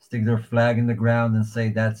stick their flag in the ground and say,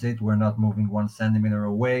 that's it, we're not moving 1 centimeter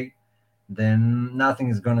away, then nothing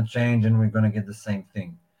is going to change and we're going to get the same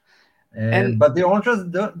thing. And But the Ultras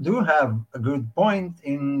do have a good point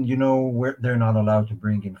in, where they're not allowed to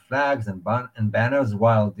bring in flags and banners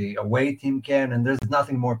while the away team can. And there's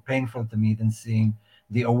nothing more painful to me than seeing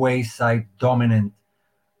the away side dominant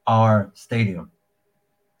our stadium.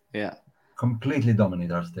 yeah. Completely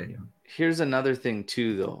dominate our stadium. Here's another thing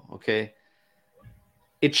too, though. Okay.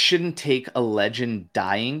 It shouldn't take a legend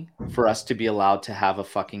dying for us to be allowed to have a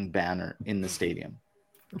fucking banner in the stadium.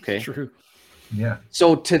 Okay. True. Yeah.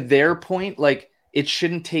 So to their point, like, it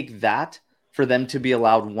shouldn't take that for them to be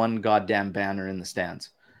allowed one goddamn banner in the stands.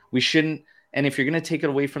 We shouldn't. And if you're going to take it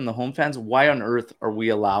away from the home fans, why on earth are we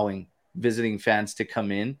allowing visiting fans to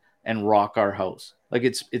come in and rock our house? Like,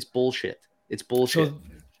 it's bullshit. It's bullshit. So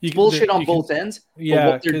It's bullshit on both ends. Yeah,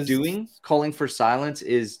 but what they're doing, calling for silence,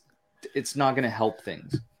 it's not going to help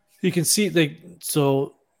things. You can see the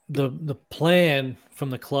plan from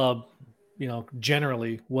the club,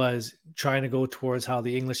 generally was trying to go towards how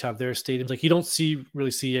the English have their stadiums. Like, you don't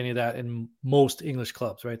really see any of that in most English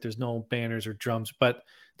clubs, right? There's no banners or drums, but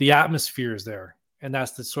the atmosphere is there. And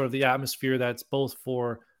that's the sort of the atmosphere that's both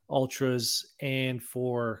for ultras and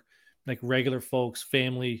for like regular folks,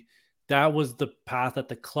 family. That was the path that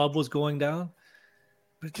the club was going down.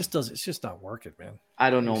 But it's just not working, man. I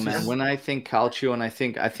don't know, man. When I think Calcio and I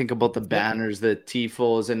think about the banners, the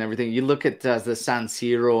tifos and everything, you look at the San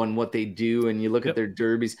Siro and what they do, and you look at their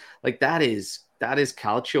derbies, like that is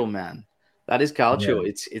Calcio, man. That is Calcio.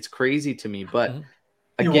 Yeah. It's crazy to me. But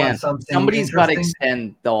You again, want something somebody's got to interesting?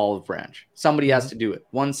 extend the olive branch. Somebody has to do it.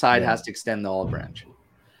 One side has to extend the olive branch.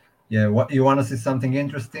 Yeah, what you want to see something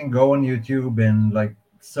interesting? Go on YouTube and like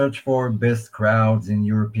search for best crowds in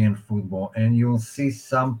European football, and you'll see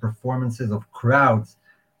some performances of crowds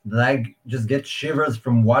that I just get shivers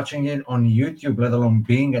from watching it on YouTube, let alone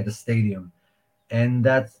being at the stadium. And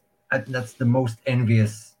that's the most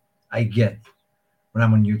envious I get when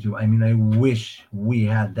I'm on YouTube. I mean, I wish we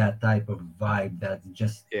had that type of vibe that's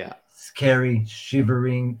just scary,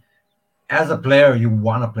 shivering. As a player, you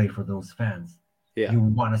want to play for those fans. Yeah. You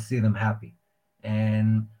want to see them happy.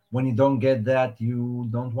 And when you don't get that, you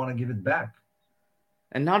don't want to give it back.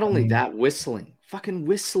 And not only that, fucking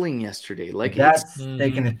whistling yesterday. Like, that's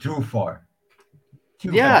taking it too far.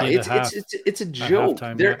 It's a joke.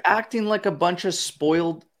 They're acting like a bunch of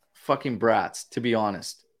spoiled fucking brats, to be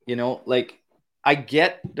honest. Like, I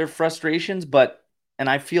get their frustrations, and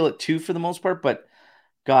I feel it too for the most part, but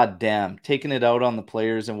god damn, taking it out on the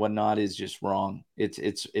players and whatnot is just wrong.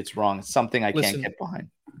 It's wrong. It's something I can't get behind.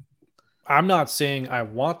 I'm not saying I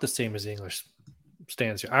want the same as the English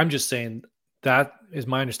stands here. I'm just saying that is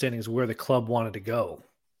my understanding is where the club wanted to go.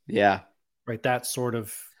 Yeah. Right. That sort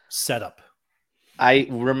of setup. I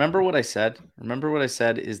remember what I said.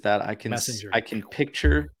 Is that I can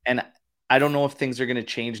picture, and I don't know if things are going to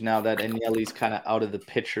change now that Agnelli's kind of out of the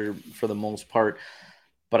picture for the most part,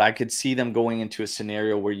 but I could see them going into a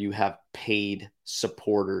scenario where you have paid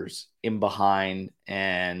supporters in behind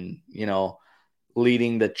and,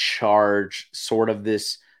 leading the charge, sort of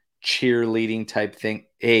this cheerleading type thing.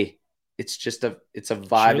 Hey, it's a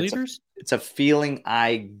vibe. It's a feeling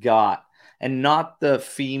I got, and not the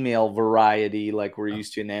female variety like we're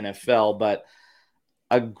used to in NFL, but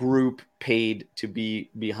a group paid to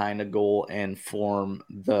be behind a goal and form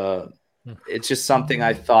it's just something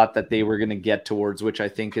I thought that they were going to get towards, which I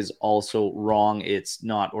think is also wrong. It's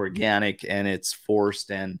not organic and it's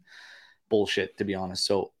forced and bullshit, to be honest.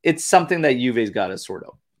 So it's something that Juve's got to sort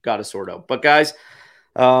out. But guys,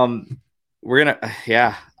 we're going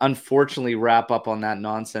to, unfortunately wrap up on that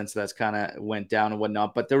nonsense that's kind of went down and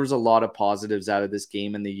whatnot. But there was a lot of positives out of this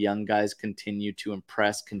game, and the young guys continue to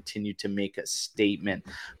impress, continue to make a statement.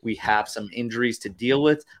 We have some injuries to deal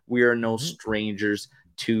with. We are no strangers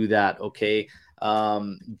to that. Okay.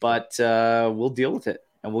 But we'll deal with it.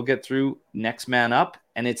 and we'll get through next man up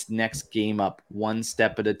and it's next game up, one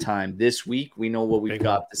step at a time. This week, we know what we've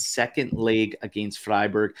got. The second leg against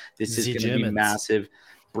Freiburg. This is going to be massive.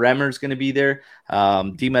 Bremer's going to be there.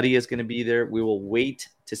 Di Maria is going to be there. We will wait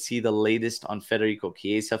to see the latest on Federico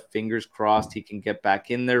Chiesa. Fingers crossed he can get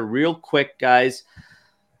back in there. Real quick, guys,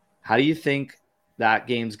 how do you think that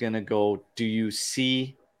game's going to go? Do you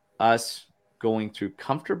see us going through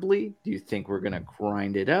comfortably? Do you think we're going to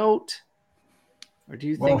grind it out? Or do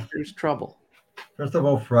you think there's trouble? First of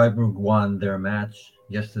all, Freiburg won their match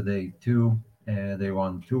yesterday too. They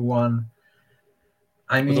won 2-1.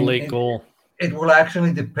 I mean, with a late goal. It will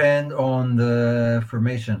actually depend on the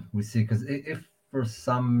formation we see, because if for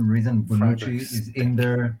some reason Bonucci is in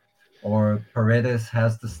there or Paredes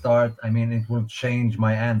has to start, I mean, it will change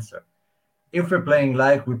my answer. If we're playing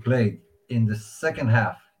like we played in the second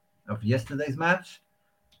half of yesterday's match,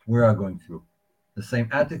 we are going through the same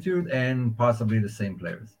attitude and possibly the same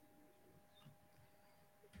players.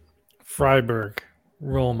 Freiburg,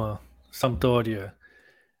 Roma, Sampdoria.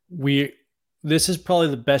 This is probably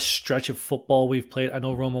the best stretch of football we've played. I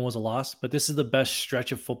know Roma was a loss, but this is the best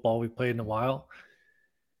stretch of football we've played in a while.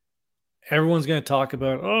 Everyone's going to talk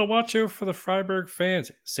about, oh, watch out for the Freiburg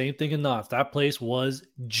fans. Same thing in Nantes. That place was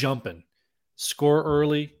jumping. Score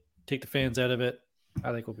early, take the fans out of it.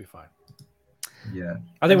 I think we'll be fine. Yeah.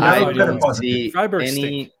 I think I don't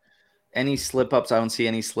see any slip-ups. I don't see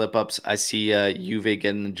any slip-ups. I see Juve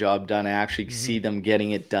getting the job done. I actually see them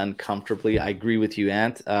getting it done comfortably. I agree with you,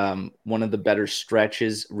 Ant. One of the better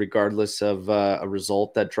stretches, regardless of a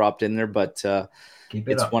result that dropped in there, but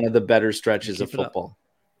it's one of the better stretches of football.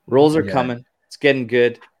 Rolls are coming. It's getting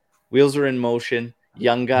good. Wheels are in motion.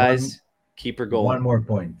 Young guys, keep her going. One more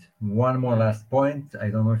point. One more last point. I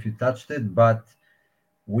don't know if you touched it, but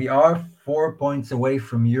we are 4 points away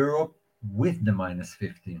from Europe with the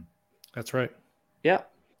 -15. That's right. Yeah.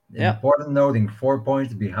 Important noting, 4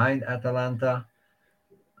 points behind Atalanta.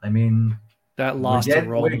 I mean, that loss to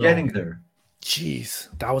Roma. We're getting there. Jeez,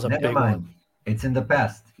 that was a big one. It's in the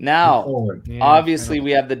past. Now, obviously,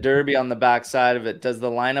 we have the derby on the backside of it. Does the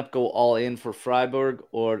lineup go all in for Freiburg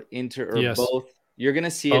or Inter or both? You're going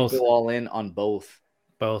to see it go all in on both.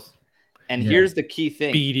 Both. And here's the key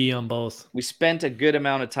thing. BD on both. We spent a good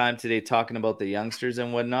amount of time today talking about the youngsters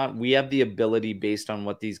and whatnot. We have the ability, based on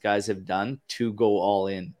what these guys have done, to go all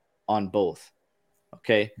in on both.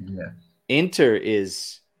 Okay? Yeah. Inter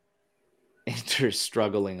is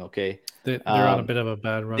struggling, okay? They're on a bit of a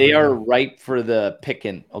bad run. They are ripe for the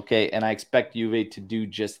picking, okay? And I expect Juve to do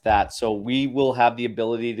just that. So we will have the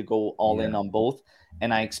ability to go all in on both,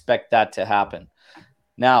 and I expect that to happen.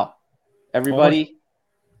 Now, everybody...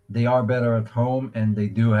 They are better at home, and they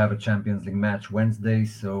do have a Champions League match Wednesday,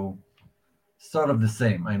 so sort of the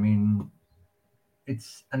same. I mean,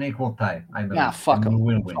 it's an equal tie, I believe. Nah, fuck them.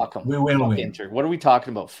 We will win. Fuck them. We will win. Inter. What are we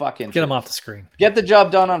talking about? Fuck Inter. Get them off the screen. Get the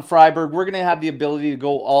job done on Freiburg. We're going to have the ability to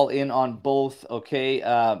go all in on both, okay?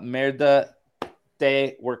 Merda,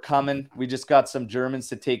 we're coming. We just got some Germans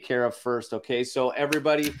to take care of first, okay? So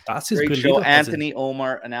everybody, great show. Anthony,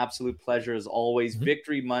 Omar, an absolute pleasure as always.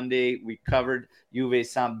 Victory Monday. We covered Juve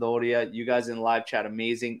Sampdoria. You guys in live chat,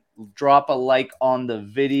 amazing. Drop a like on the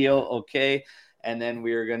video, okay? And then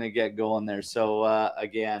we're going to get going there. So,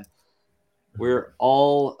 again, we're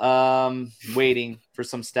all waiting for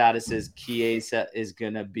some statuses. Chiesa is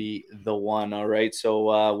going to be the one, all right?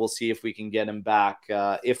 So we'll see if we can get him back.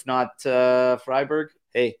 If not Freiburg,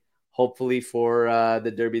 hey, hopefully for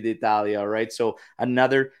the Derby d'Italia, all right? So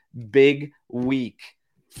another big week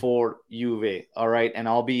for Juve, all right? And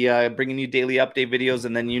I'll be bringing you daily update videos,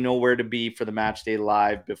 and then you know where to be for the match day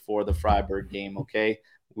live before the Freiburg game, okay?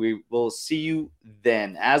 We will see you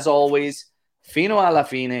then. As always, fino alla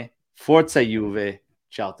fine, forza Juve.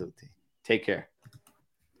 Ciao tutti. Take care.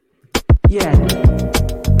 Yeah.